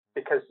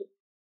 Because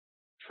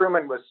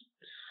Truman was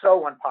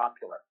so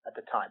unpopular at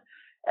the time.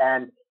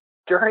 And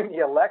during the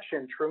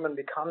election, Truman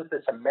becomes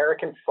this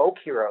American folk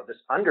hero, this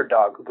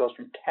underdog who goes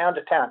from town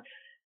to town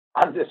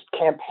on this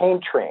campaign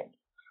train.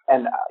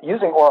 And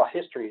using oral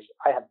histories,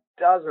 I have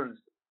dozens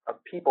of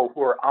people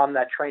who are on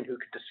that train who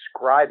could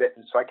describe it.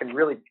 And so I can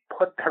really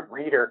put the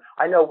reader,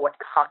 I know what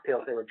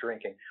cocktails they were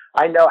drinking.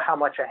 I know how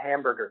much a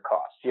hamburger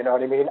costs, you know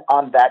what I mean,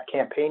 on that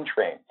campaign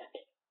train.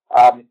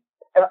 I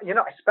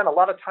spent a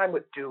lot of time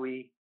with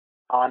Dewey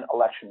on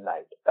election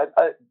night.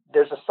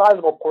 There's a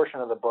sizable portion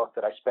of the book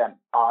that I spent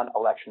on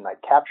election night,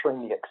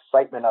 capturing the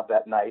excitement of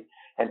that night.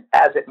 And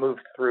as it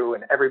moved through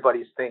and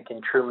everybody's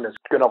thinking Truman is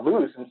going to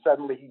lose, and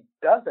suddenly he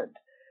doesn't.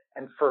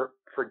 And for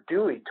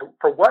Dewey,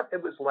 for what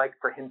it was like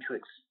for him to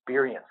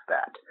experience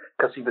that,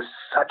 because he was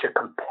such a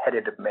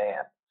competitive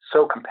man,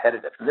 so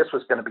competitive. And this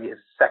was going to be his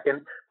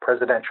second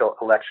presidential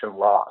election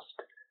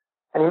lost.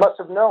 And he must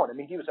have known. I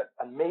mean, he was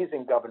an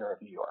amazing governor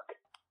of New York.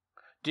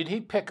 Did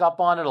he pick up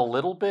on it a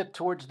little bit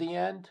towards the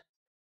end?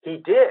 He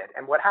did.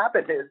 And what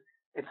happened is,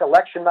 it's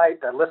election night.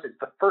 It's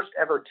the first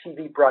ever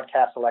TV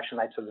broadcast election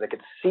night, so that they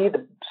could see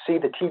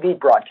the TV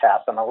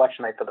broadcast on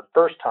election night for the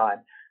first time.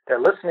 They're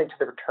listening to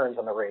the returns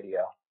on the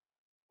radio.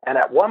 And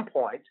at one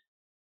point,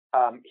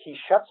 he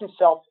shuts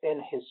himself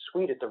in his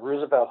suite at the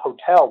Roosevelt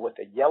Hotel with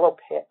a yellow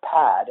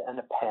pad and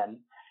a pen,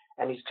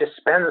 and he just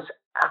spends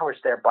hours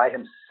there by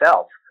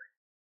himself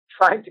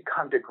trying to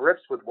come to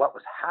grips with what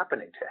was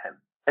happening to him.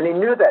 And he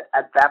knew that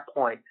at that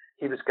point,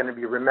 he was going to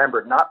be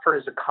remembered not for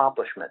his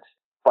accomplishments,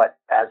 but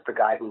as the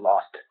guy who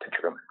lost to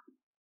Truman.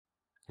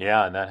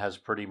 Yeah, and that has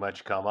pretty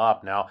much come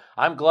up. Now,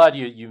 I'm glad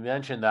you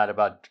mentioned that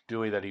about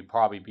Dewey, that he'd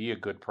probably be a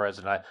good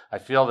president. I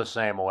feel the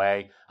same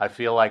way. I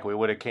feel like we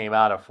would have came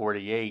out of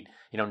 48,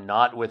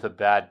 not with a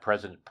bad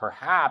president.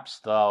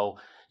 Perhaps, though,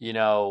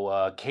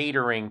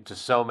 catering to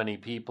so many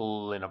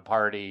people in a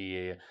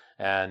party,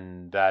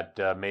 and that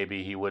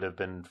maybe he would have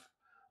been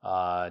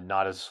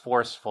not as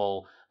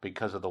forceful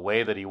because of the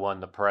way that he won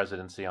the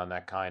presidency on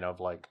that kind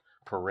of like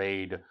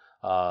parade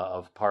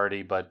of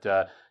party. But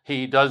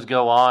he does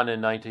go on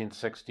in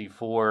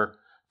 1964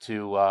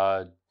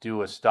 to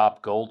do a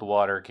Stop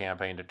Goldwater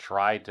campaign to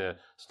try to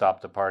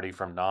stop the party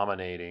from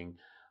nominating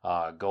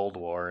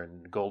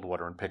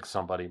Goldwater and pick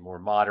somebody more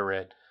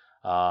moderate.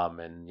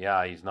 And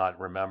yeah, he's not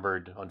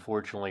remembered,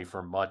 unfortunately,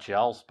 for much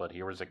else, but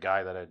here was a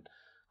guy that had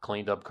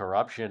cleaned up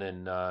corruption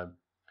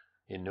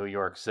in New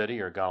York City,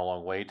 or gone a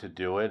long way to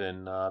do it,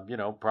 and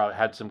probably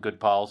had some good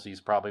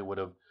policies. Probably would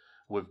have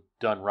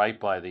done right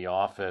by the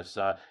office.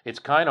 It's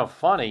kind of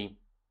funny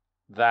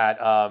that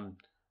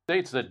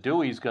states that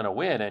Dewey's going to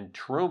win, and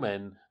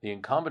Truman, the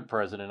incumbent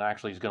president,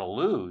 actually is going to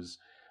lose.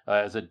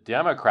 As a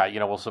Democrat,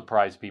 will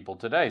surprise people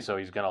today. So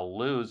he's going to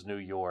lose New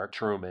York.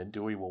 Truman,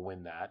 Dewey will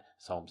win that,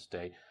 his home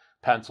state.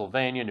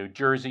 Pennsylvania, New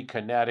Jersey,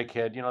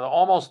 Connecticut,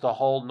 almost the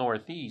whole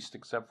Northeast,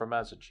 except for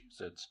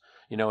Massachusetts,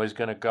 is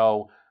going to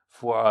go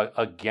for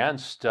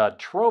against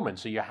Truman.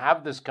 So you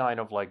have this kind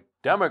of like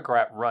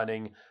Democrat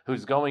running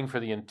who's going for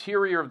the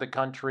interior of the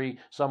country,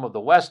 some of the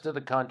west of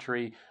the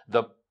country,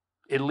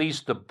 at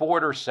least the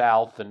border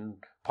South and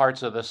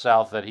parts of the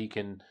South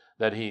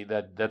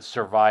that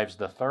survives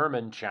the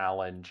Thurman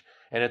challenge.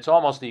 And it's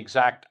almost the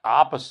exact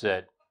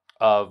opposite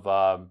of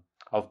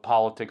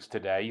politics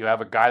today. You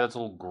have a guy that's a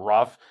little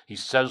gruff. He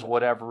says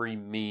whatever he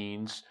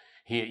means.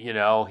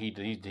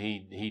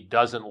 He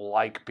doesn't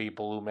like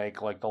people who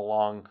make like the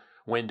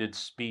long-winded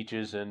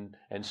speeches and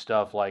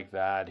stuff like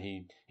that.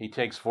 He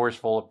takes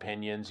forceful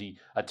opinions. He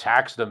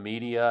attacks the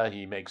media.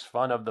 He makes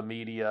fun of the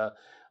media.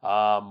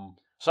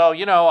 So,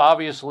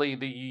 obviously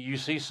you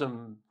see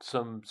some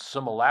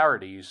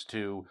similarities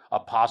to a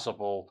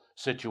possible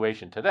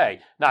situation today.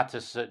 Not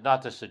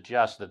to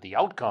suggest that the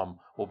outcome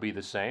will be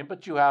the same,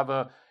 but you have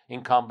a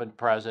incumbent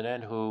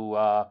president who,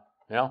 had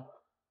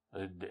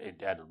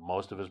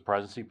most of his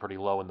presidency pretty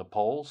low in the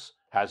polls,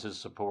 has his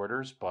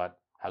supporters, but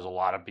has a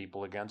lot of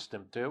people against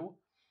him too.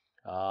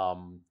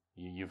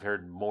 You've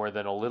heard more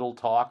than a little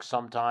talk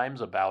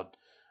sometimes about,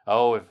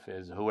 if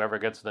whoever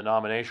gets the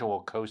nomination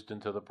will coast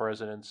into the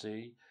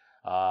presidency.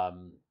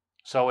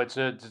 So it's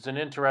an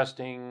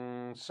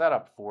interesting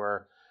setup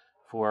for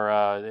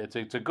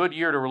it's a good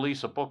year to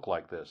release a book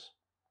like this.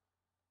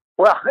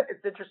 Well,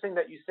 it's interesting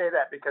that you say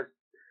that, because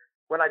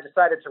when I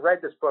decided to write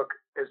this book,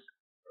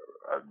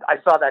 I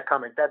saw that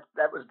coming.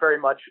 That was very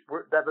much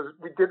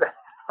we did that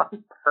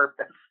on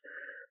purpose.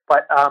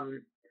 But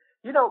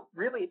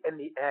really, in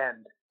the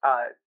end,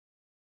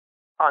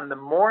 on the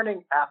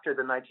morning after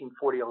the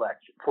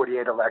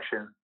 1948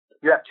 election,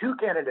 you have two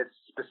candidates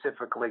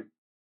specifically,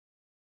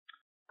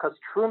 because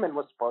Truman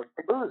was supposed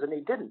to lose and he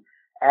didn't.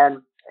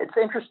 And it's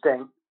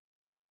interesting,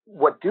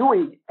 what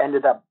Dewey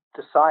ended up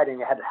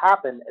deciding had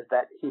happened is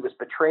that he was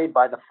betrayed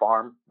by the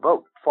farm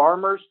vote.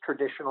 Farmers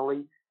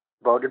traditionally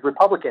voted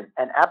Republican.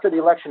 And after the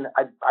election,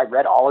 I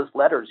read all his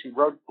letters. He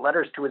wrote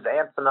letters to his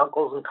aunts and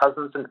uncles and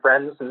cousins and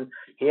friends, and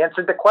he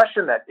answered the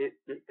question that it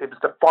was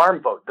the farm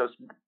vote. Those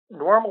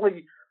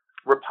normally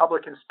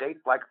Republican states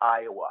like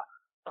Iowa,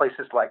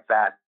 places like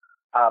that,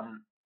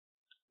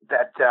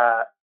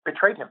 that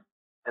betrayed him,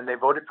 and they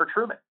voted for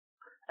Truman.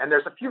 And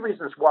there's a few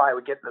reasons why I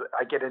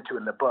get into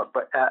in the book.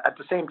 But at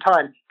the same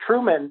time,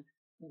 Truman,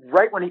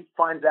 right when he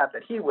finds out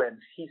that he wins,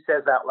 he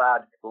says out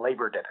loud,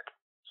 labor did it.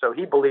 So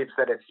he believes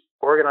that it's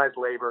organized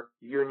labor,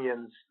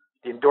 unions,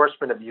 the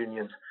endorsement of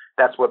unions.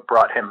 That's what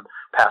brought him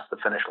past the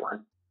finish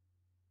line.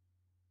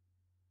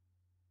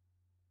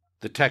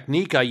 The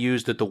technique I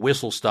used at the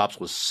whistle stops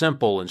was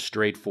simple and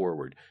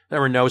straightforward. There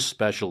were no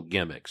special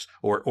gimmicks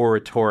or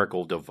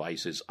oratorical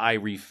devices. I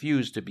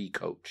refused to be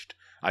coached.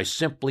 I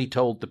simply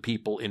told the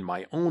people in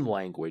my own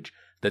language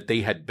that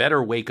they had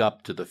better wake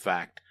up to the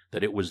fact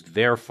that it was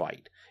their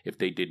fight. If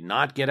they did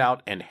not get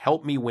out and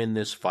help me win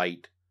this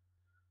fight,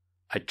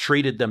 I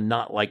treated them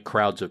not like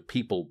crowds of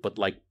people, but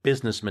like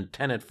businessmen,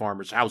 tenant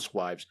farmers,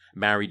 housewives,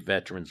 married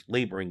veterans,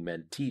 laboring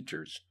men,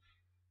 teachers,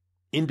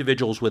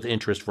 individuals with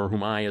interest for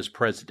whom I, as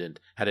president,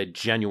 had a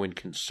genuine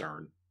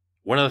concern.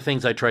 One of the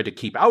things I tried to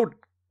keep out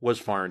was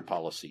foreign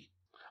policy.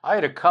 I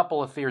had a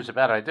couple of fears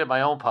about it. I did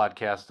my own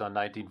podcast on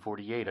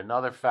 1948.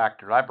 Another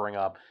factor I bring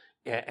up,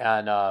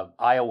 and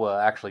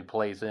Iowa actually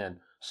plays in,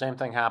 same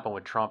thing happened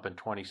with Trump in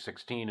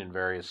 2016 in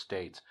various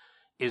states,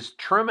 is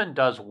Truman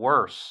does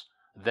worse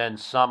than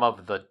some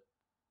of the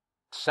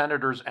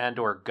senators and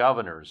or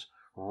governors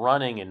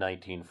running in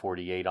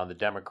 1948 on the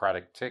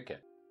Democratic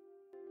ticket.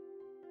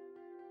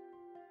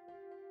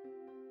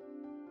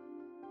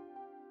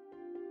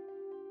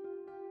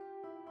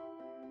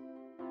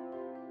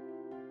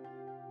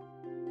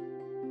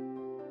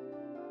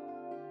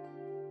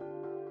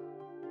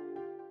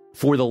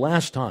 For the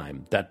last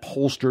time that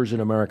pollsters in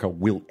America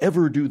will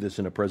ever do this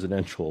in a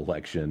presidential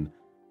election,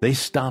 they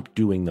stopped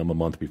doing them a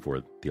month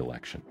before the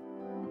election.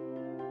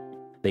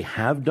 They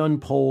have done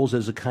polls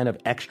as a kind of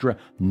extra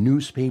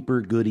newspaper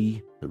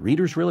goodie the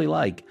readers really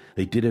like.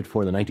 They did it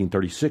for the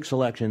 1936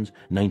 elections,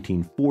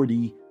 1940,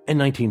 and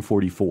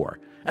 1944.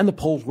 And the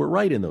polls were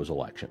right in those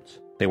elections.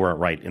 They weren't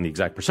right in the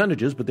exact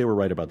percentages, but they were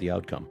right about the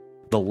outcome.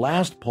 The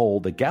last poll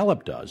that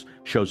Gallup does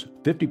shows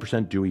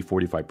 50% Dewey,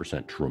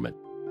 45% Truman.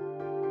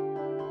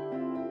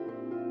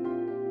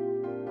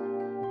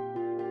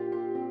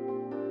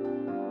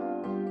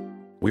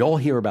 We all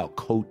hear about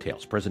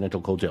coattails, presidential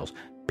coattails,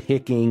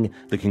 picking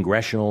the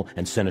congressional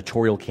and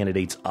senatorial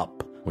candidates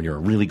up when you're a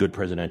really good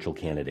presidential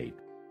candidate.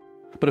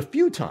 But a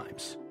few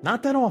times,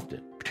 not that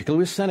often,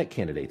 particularly with Senate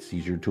candidates,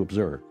 easier to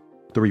observe,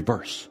 the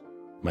reverse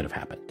might have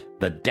happened.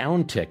 The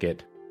down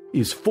ticket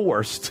is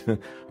forced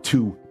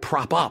to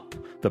prop up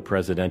the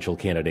presidential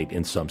candidate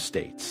in some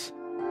states.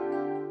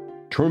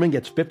 Truman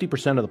gets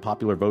 50% of the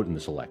popular vote in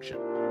this election.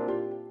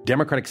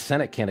 Democratic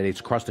Senate candidates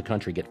across the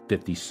country get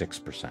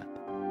 56%.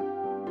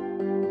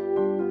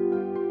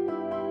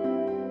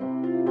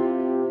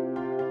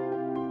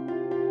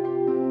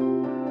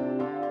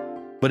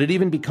 But it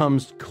even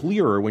becomes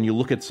clearer when you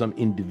look at some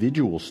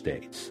individual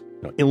states.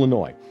 Now,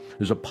 Illinois,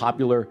 there's a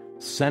popular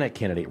Senate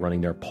candidate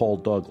running there, Paul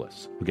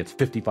Douglas, who gets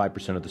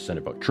 55% of the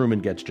Senate vote. Truman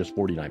gets just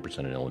 49%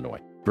 in Illinois.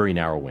 Very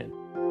narrow win.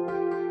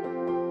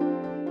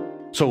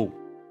 So,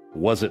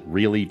 was it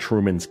really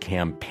Truman's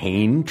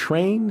campaign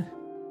train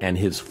and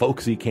his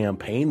folksy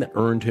campaign that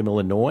earned him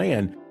Illinois?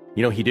 And,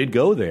 he did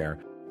go there.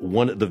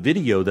 The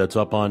video that's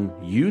up on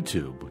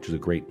YouTube, which is a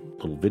great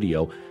little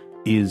video,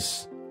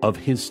 is of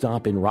his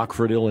stop in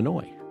Rockford,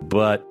 Illinois.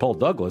 But Paul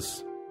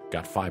Douglas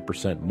got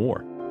 5%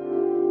 more.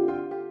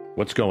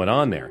 What's going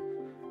on there?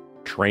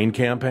 Train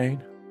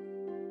campaign?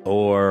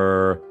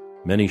 Or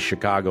many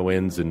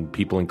Chicagoans and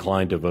people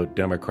inclined to vote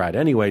Democrat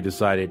anyway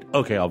decided,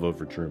 okay, I'll vote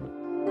for Truman.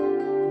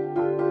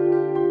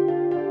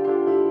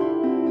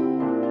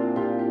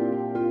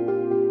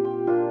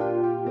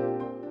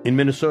 In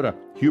Minnesota,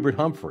 Hubert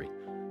Humphrey,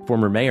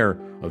 former mayor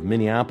of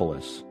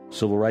Minneapolis,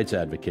 civil rights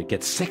advocate,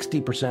 gets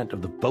 60%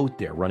 of the vote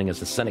there running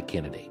as a Senate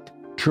candidate.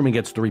 Truman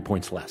gets 3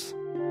 points less.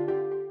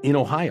 In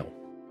Ohio,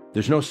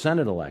 there's no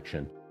Senate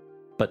election,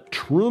 but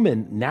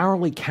Truman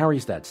narrowly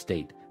carries that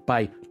state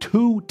by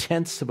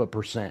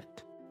 0.2%.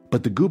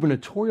 But the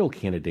gubernatorial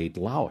candidate,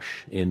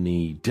 Lausch, in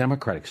the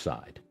Democratic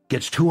side,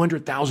 gets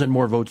 200,000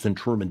 more votes than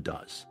Truman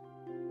does.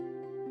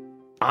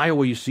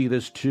 Iowa, you see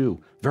this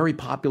too. Very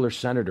popular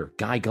senator,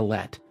 Guy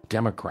Gillette,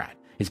 Democrat,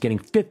 is getting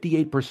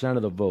 58%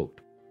 of the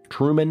vote.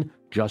 Truman,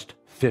 just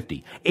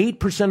 50.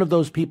 8% of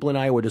those people in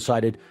Iowa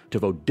decided to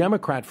vote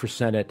Democrat for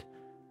Senate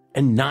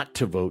and not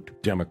to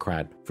vote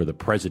Democrat for the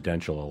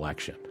presidential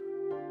election.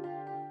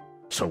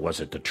 So was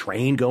it the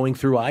train going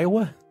through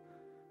Iowa?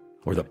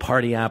 Or the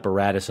party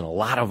apparatus and a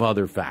lot of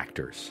other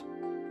factors?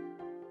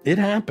 It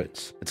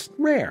happens. It's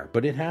rare,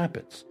 but it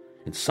happens.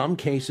 In some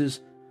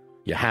cases,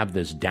 you have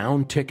this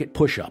down ticket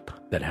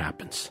push-up that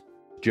happens.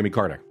 Jimmy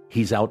Carter,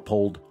 he's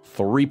outpolled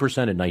 3%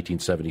 in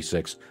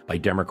 1976 by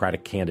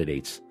Democratic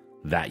candidates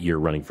that year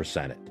running for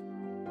Senate.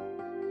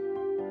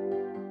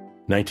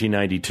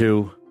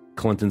 1992,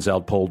 Clinton's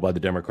outpolled by the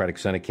Democratic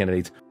Senate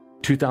candidates.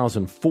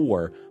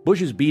 2004,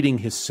 Bush is beating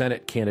his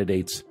Senate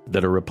candidates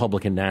that are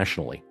Republican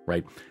nationally,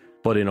 right?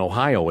 But in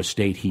Ohio, a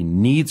state he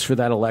needs for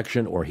that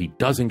election or he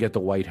doesn't get the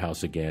White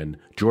House again,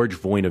 George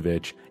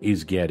Voinovich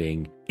is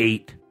getting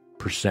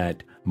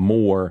 8%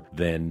 more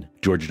than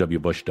George W.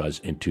 Bush does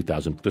in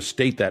 2000. The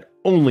state that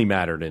only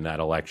mattered in that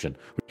election.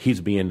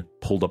 He's being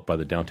pulled up by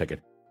the down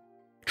ticket.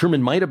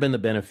 Truman might have been the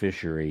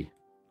beneficiary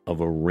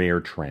of a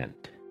rare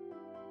trend.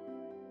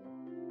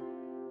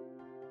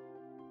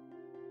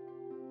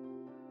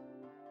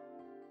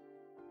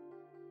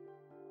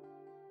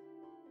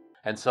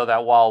 And so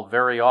that while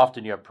very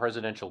often you have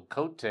presidential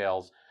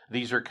coattails,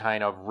 these are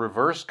kind of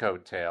reverse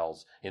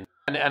coattails. And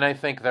I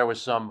think there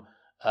was some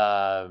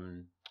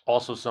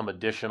also some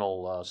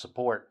additional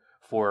support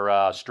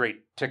for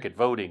straight ticket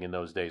voting in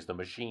those days, the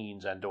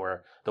machines and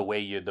or the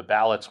way the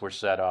ballots were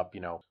set up,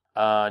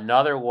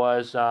 Another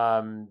was,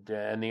 and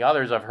the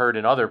others I've heard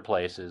in other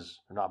places,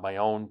 not my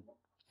own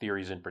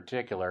theories in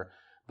particular,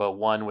 but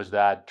one was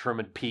that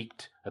Truman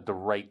peaked at the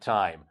right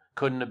time.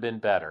 Couldn't have been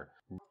better.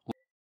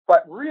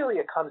 But really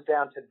it comes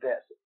down to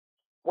this.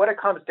 What it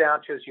comes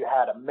down to is you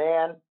had a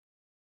man,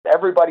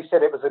 everybody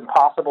said it was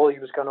impossible he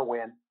was going to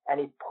win, and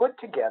he put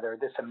together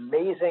this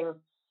amazing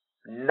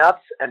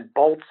nuts and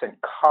bolts and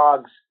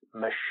cogs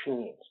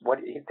machines.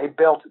 They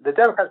built, the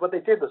Democrats, what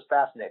they did was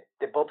fascinating.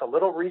 They built a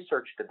little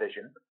research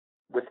division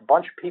with a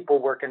bunch of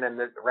people working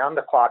around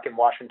the clock in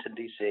Washington,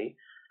 D.C.,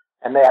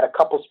 and they had a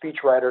couple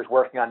speechwriters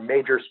working on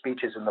major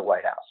speeches in the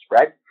White House,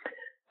 right?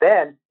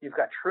 Then you've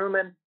got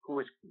Truman, who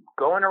was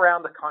going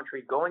around the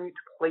country, going to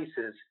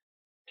places,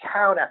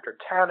 town after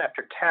town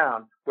after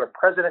town, where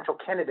presidential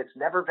candidates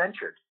never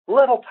ventured.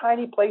 Little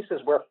tiny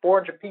places where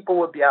 400 people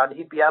would be out, and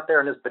he'd be out there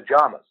in his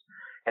pajamas.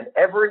 And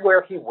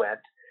everywhere he went,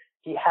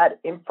 he had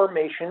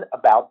information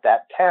about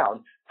that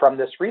town from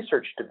this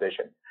research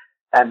division.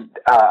 And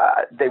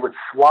they would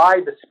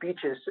fly the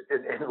speeches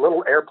in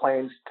little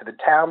airplanes to the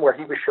town where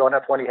he was showing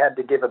up when he had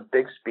to give a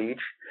big speech.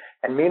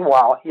 And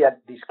meanwhile, he had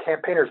these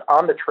campaigners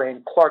on the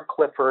train, Clark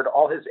Clifford,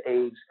 all his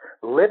aides,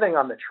 living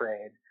on the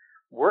train,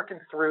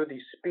 working through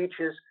these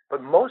speeches.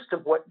 But most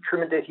of what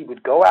Truman did, he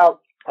would go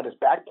out on his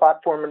back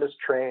platform in his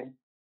train,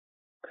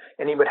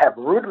 and he would have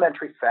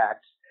rudimentary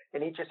facts,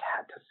 and he just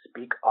had to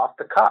speak off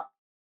the cuff.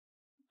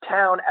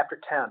 Town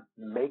after town,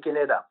 making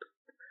it up.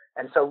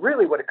 And so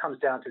really what it comes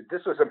down to,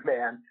 this was a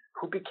man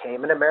who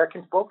became an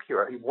American folk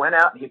hero. He went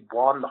out and he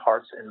won the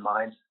hearts and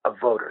minds of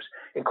voters,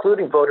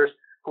 including voters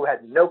who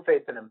had no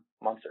faith in him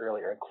months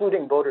earlier,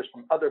 including voters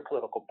from other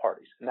political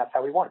parties. And that's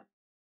how he won.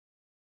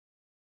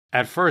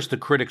 At first, the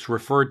critics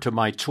referred to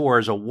my tour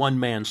as a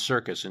one-man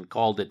circus and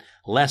called it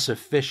less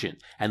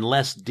efficient and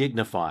less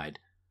dignified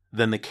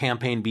than the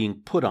campaign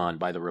being put on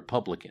by the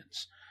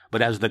Republicans.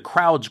 But as the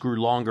crowds grew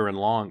longer and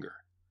longer,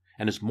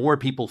 and as more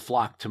people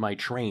flocked to my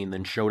train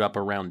than showed up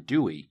around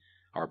Dewey,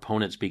 our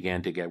opponents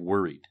began to get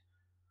worried.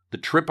 The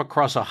trip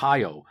across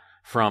Ohio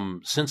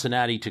from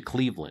Cincinnati to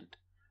Cleveland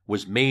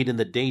was made in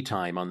the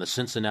daytime on the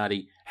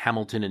Cincinnati,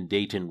 Hamilton, and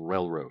Dayton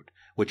Railroad,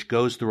 which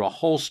goes through a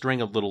whole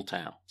string of little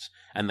towns,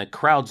 and the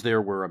crowds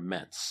there were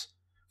immense.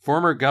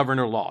 Former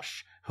Governor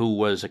Losh, who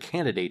was a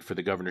candidate for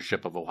the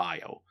governorship of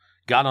Ohio,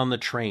 got on the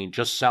train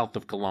just south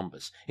of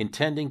Columbus,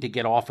 intending to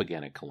get off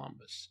again at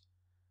Columbus.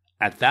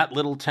 At that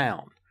little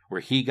town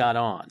where he got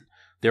on,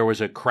 there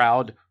was a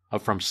crowd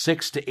of from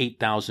 6,000 to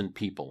 8,000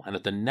 people, and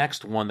at the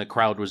next one the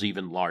crowd was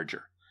even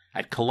larger.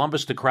 At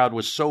Columbus the crowd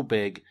was so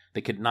big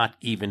they could not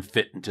even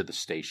fit into the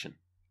station.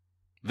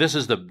 "This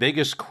is the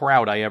biggest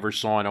crowd I ever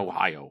saw in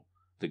Ohio,"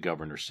 the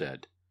governor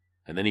said.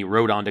 And then he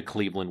rode on to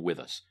Cleveland with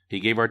us. He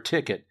gave our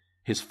ticket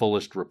his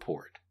fullest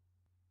report.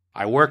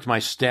 I worked my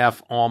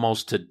staff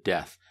almost to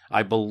death.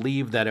 I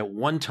believe that at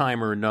one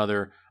time or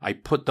another I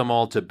put them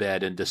all to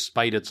bed, and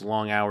despite its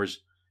long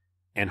hours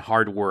and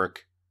hard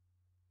work,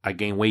 I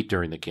gained weight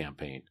during the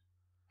campaign.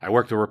 I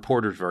worked the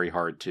reporters very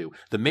hard, too.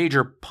 The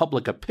major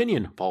public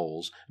opinion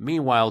polls,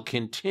 meanwhile,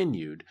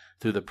 continued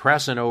through the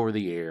press and over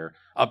the air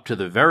up to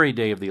the very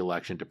day of the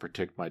election to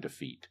predict my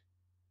defeat.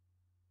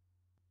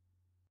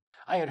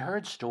 I had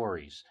heard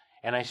stories,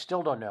 and I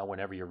still don't know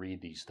whenever you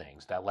read these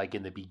things, that like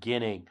in the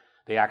beginning,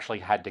 they actually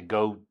had to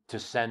go to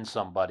send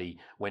somebody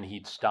when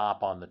he'd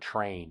stop on the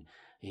train.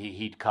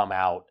 He'd come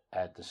out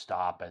at the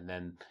stop, and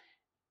then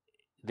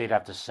they'd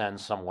have to send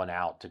someone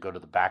out to go to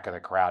the back of the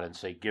crowd and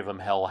say, "Give him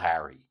hell,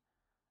 Harry."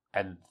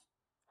 And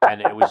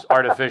it was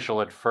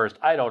artificial at first.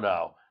 I don't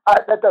know.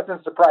 That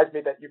doesn't surprise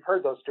me that you've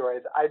heard those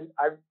stories.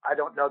 I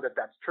don't know that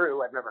that's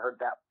true. I've never heard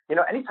that. You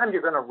know, anytime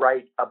you're going to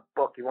write a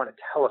book, you want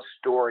to tell a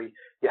story,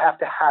 you have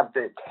to have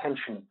the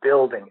tension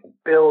building and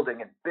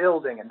building and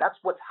building. And that's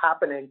what's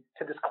happening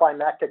to this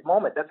climactic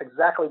moment. That's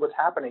exactly what's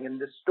happening in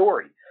this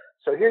story.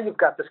 So here you've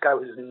got this guy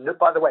who's,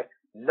 by the way,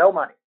 no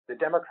money. The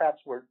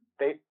Democrats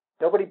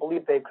nobody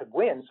believed they could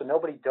win, so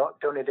nobody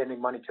donated any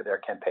money to their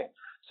campaign.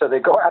 So they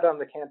go out on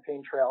the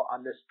campaign trail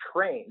on this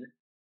train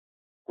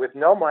with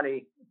no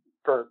money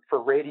for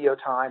radio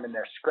time, and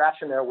they're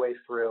scratching their way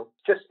through.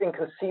 Just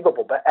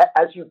inconceivable. But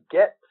as you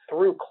get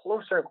through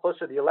closer and closer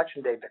to the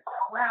election day, the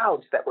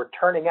crowds that were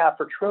turning out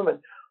for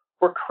Truman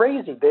were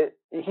crazy.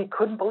 He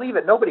couldn't believe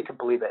it. Nobody could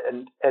believe it.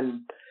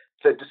 And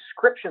the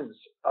descriptions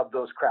of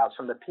those crowds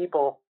from the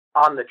people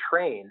on the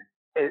train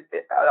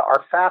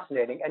are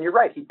fascinating. And you're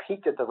right, he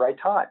peaked at the right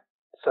time.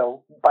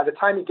 So by the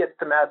time he gets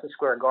to Madison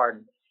Square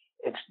Garden,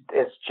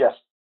 it's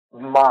just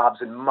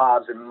mobs and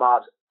mobs and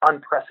mobs,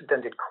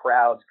 unprecedented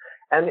crowds.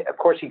 And of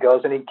course he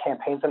goes and he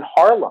campaigns in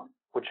Harlem,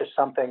 which is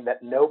something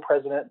that no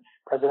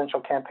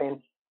presidential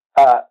campaign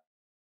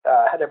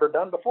had ever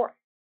done before.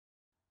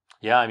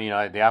 Yeah, I mean,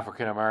 the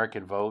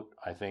African-American vote,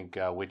 I think,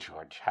 which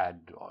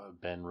had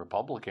been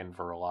Republican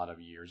for a lot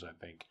of years, I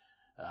think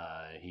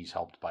he's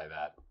helped by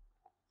that.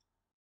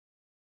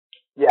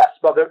 Yes,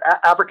 well, the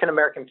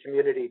African-American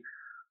community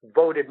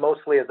voted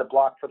mostly as a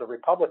bloc for the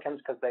Republicans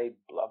because they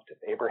loved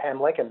Abraham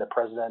Lincoln, the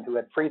president who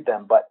had freed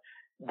them. But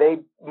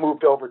they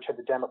moved over to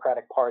the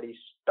Democratic Party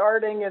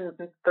starting in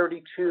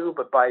 1932,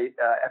 but by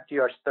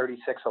FDR's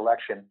 1936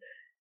 election,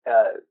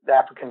 the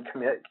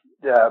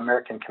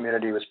African-American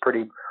community was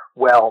pretty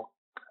well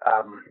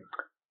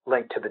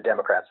linked to the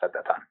Democrats at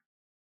that time.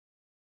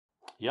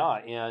 Yeah,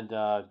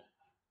 and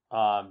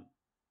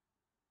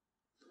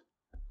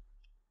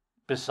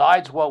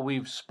besides what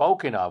we've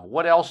spoken of,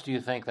 what else do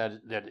you think that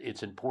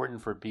it's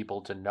important for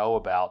people to know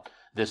about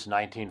this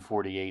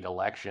 1948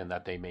 election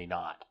that they may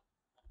not?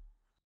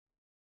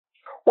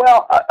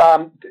 Well,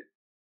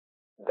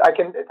 I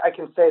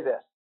can say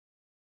this.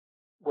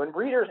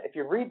 If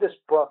you read this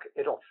book,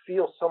 it'll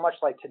feel so much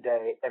like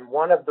today. And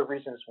one of the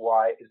reasons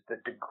why is the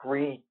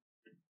degree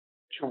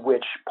to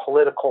which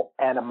political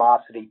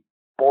animosity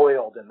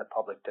boiled in the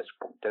public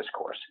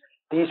discourse.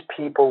 These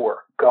people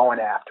were going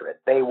after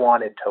it. They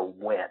wanted to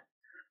win.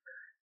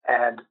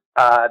 And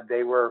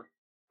they were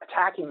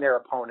attacking their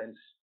opponents.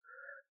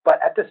 But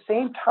at the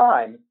same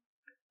time,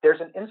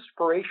 there's an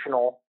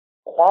inspirational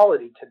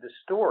quality to the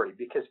story,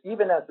 because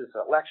even as this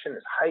election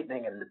is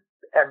heightening and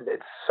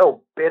it's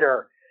so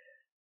bitter,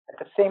 at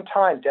the same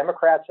time,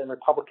 Democrats and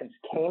Republicans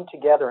came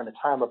together in a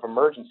time of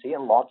emergency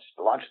and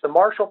launched the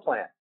Marshall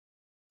Plan.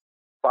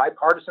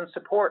 Bipartisan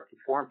support for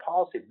foreign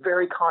policy,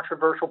 very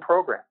controversial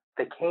program.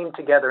 They came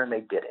together and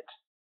they did it.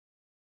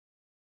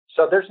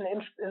 So there's an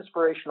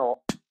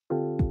inspirational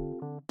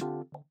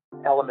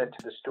element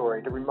to the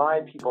story to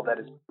remind people that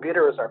as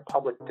bitter as our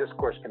public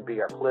discourse can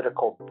be, our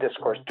political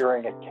discourse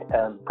during a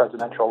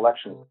presidential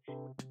election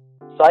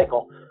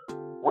cycle,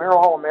 we're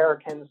all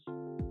Americans,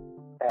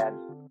 and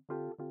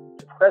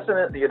the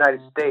President of the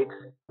United States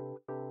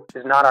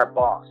is not our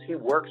boss. He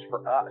works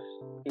for us.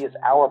 He is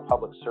our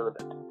public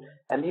servant.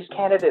 And these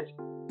candidates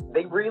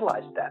they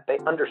realized that. They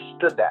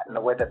understood that in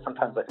a way that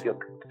sometimes I feel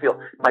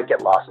might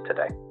get lost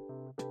today.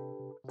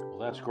 Well,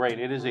 that's great.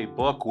 It is a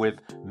book with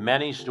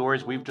many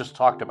stories. We've just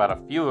talked about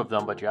a few of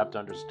them, but you have to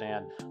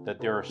understand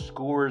that there are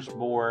scores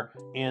more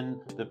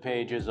in the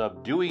pages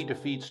of Dewey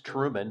Defeats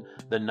Truman,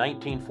 the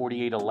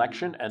 1948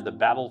 Election, and the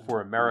Battle for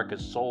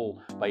America's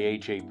Soul by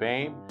A.J.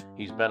 Baime.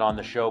 He's been on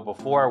the show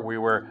before. We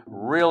were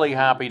really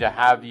happy to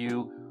have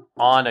you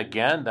on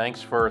again.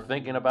 Thanks for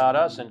thinking about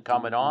us and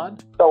coming on.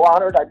 So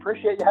honored. I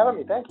appreciate you having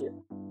me. Thank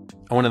you.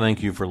 I want to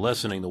thank you for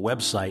listening. The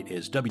website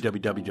is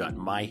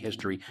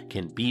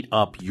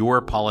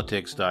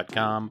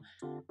www.myhistorycanbeatupyourpolitics.com.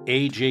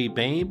 A.J.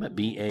 Baime,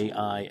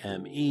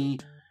 B-A-I-M-E.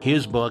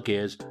 His book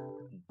is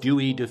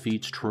Dewey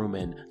Defeats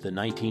Truman, the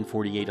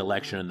 1948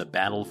 Election and the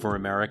Battle for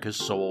America's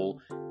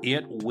Soul.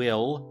 It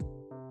will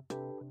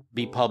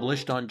be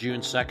published on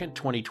June 2nd,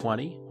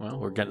 2020. Well,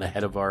 we're getting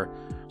ahead of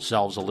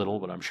ourselves a little,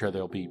 but I'm sure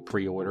there'll be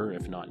pre-order,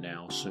 if not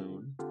now,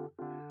 soon.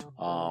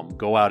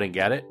 Go out and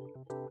get it.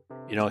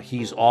 You know,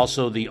 he's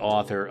also the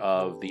author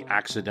of The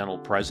Accidental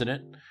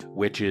President,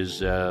 which is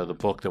the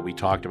book that we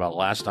talked about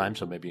last time,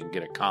 so maybe you can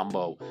get a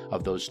combo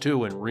of those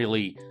two and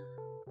really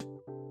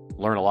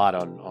learn a lot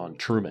on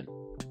Truman.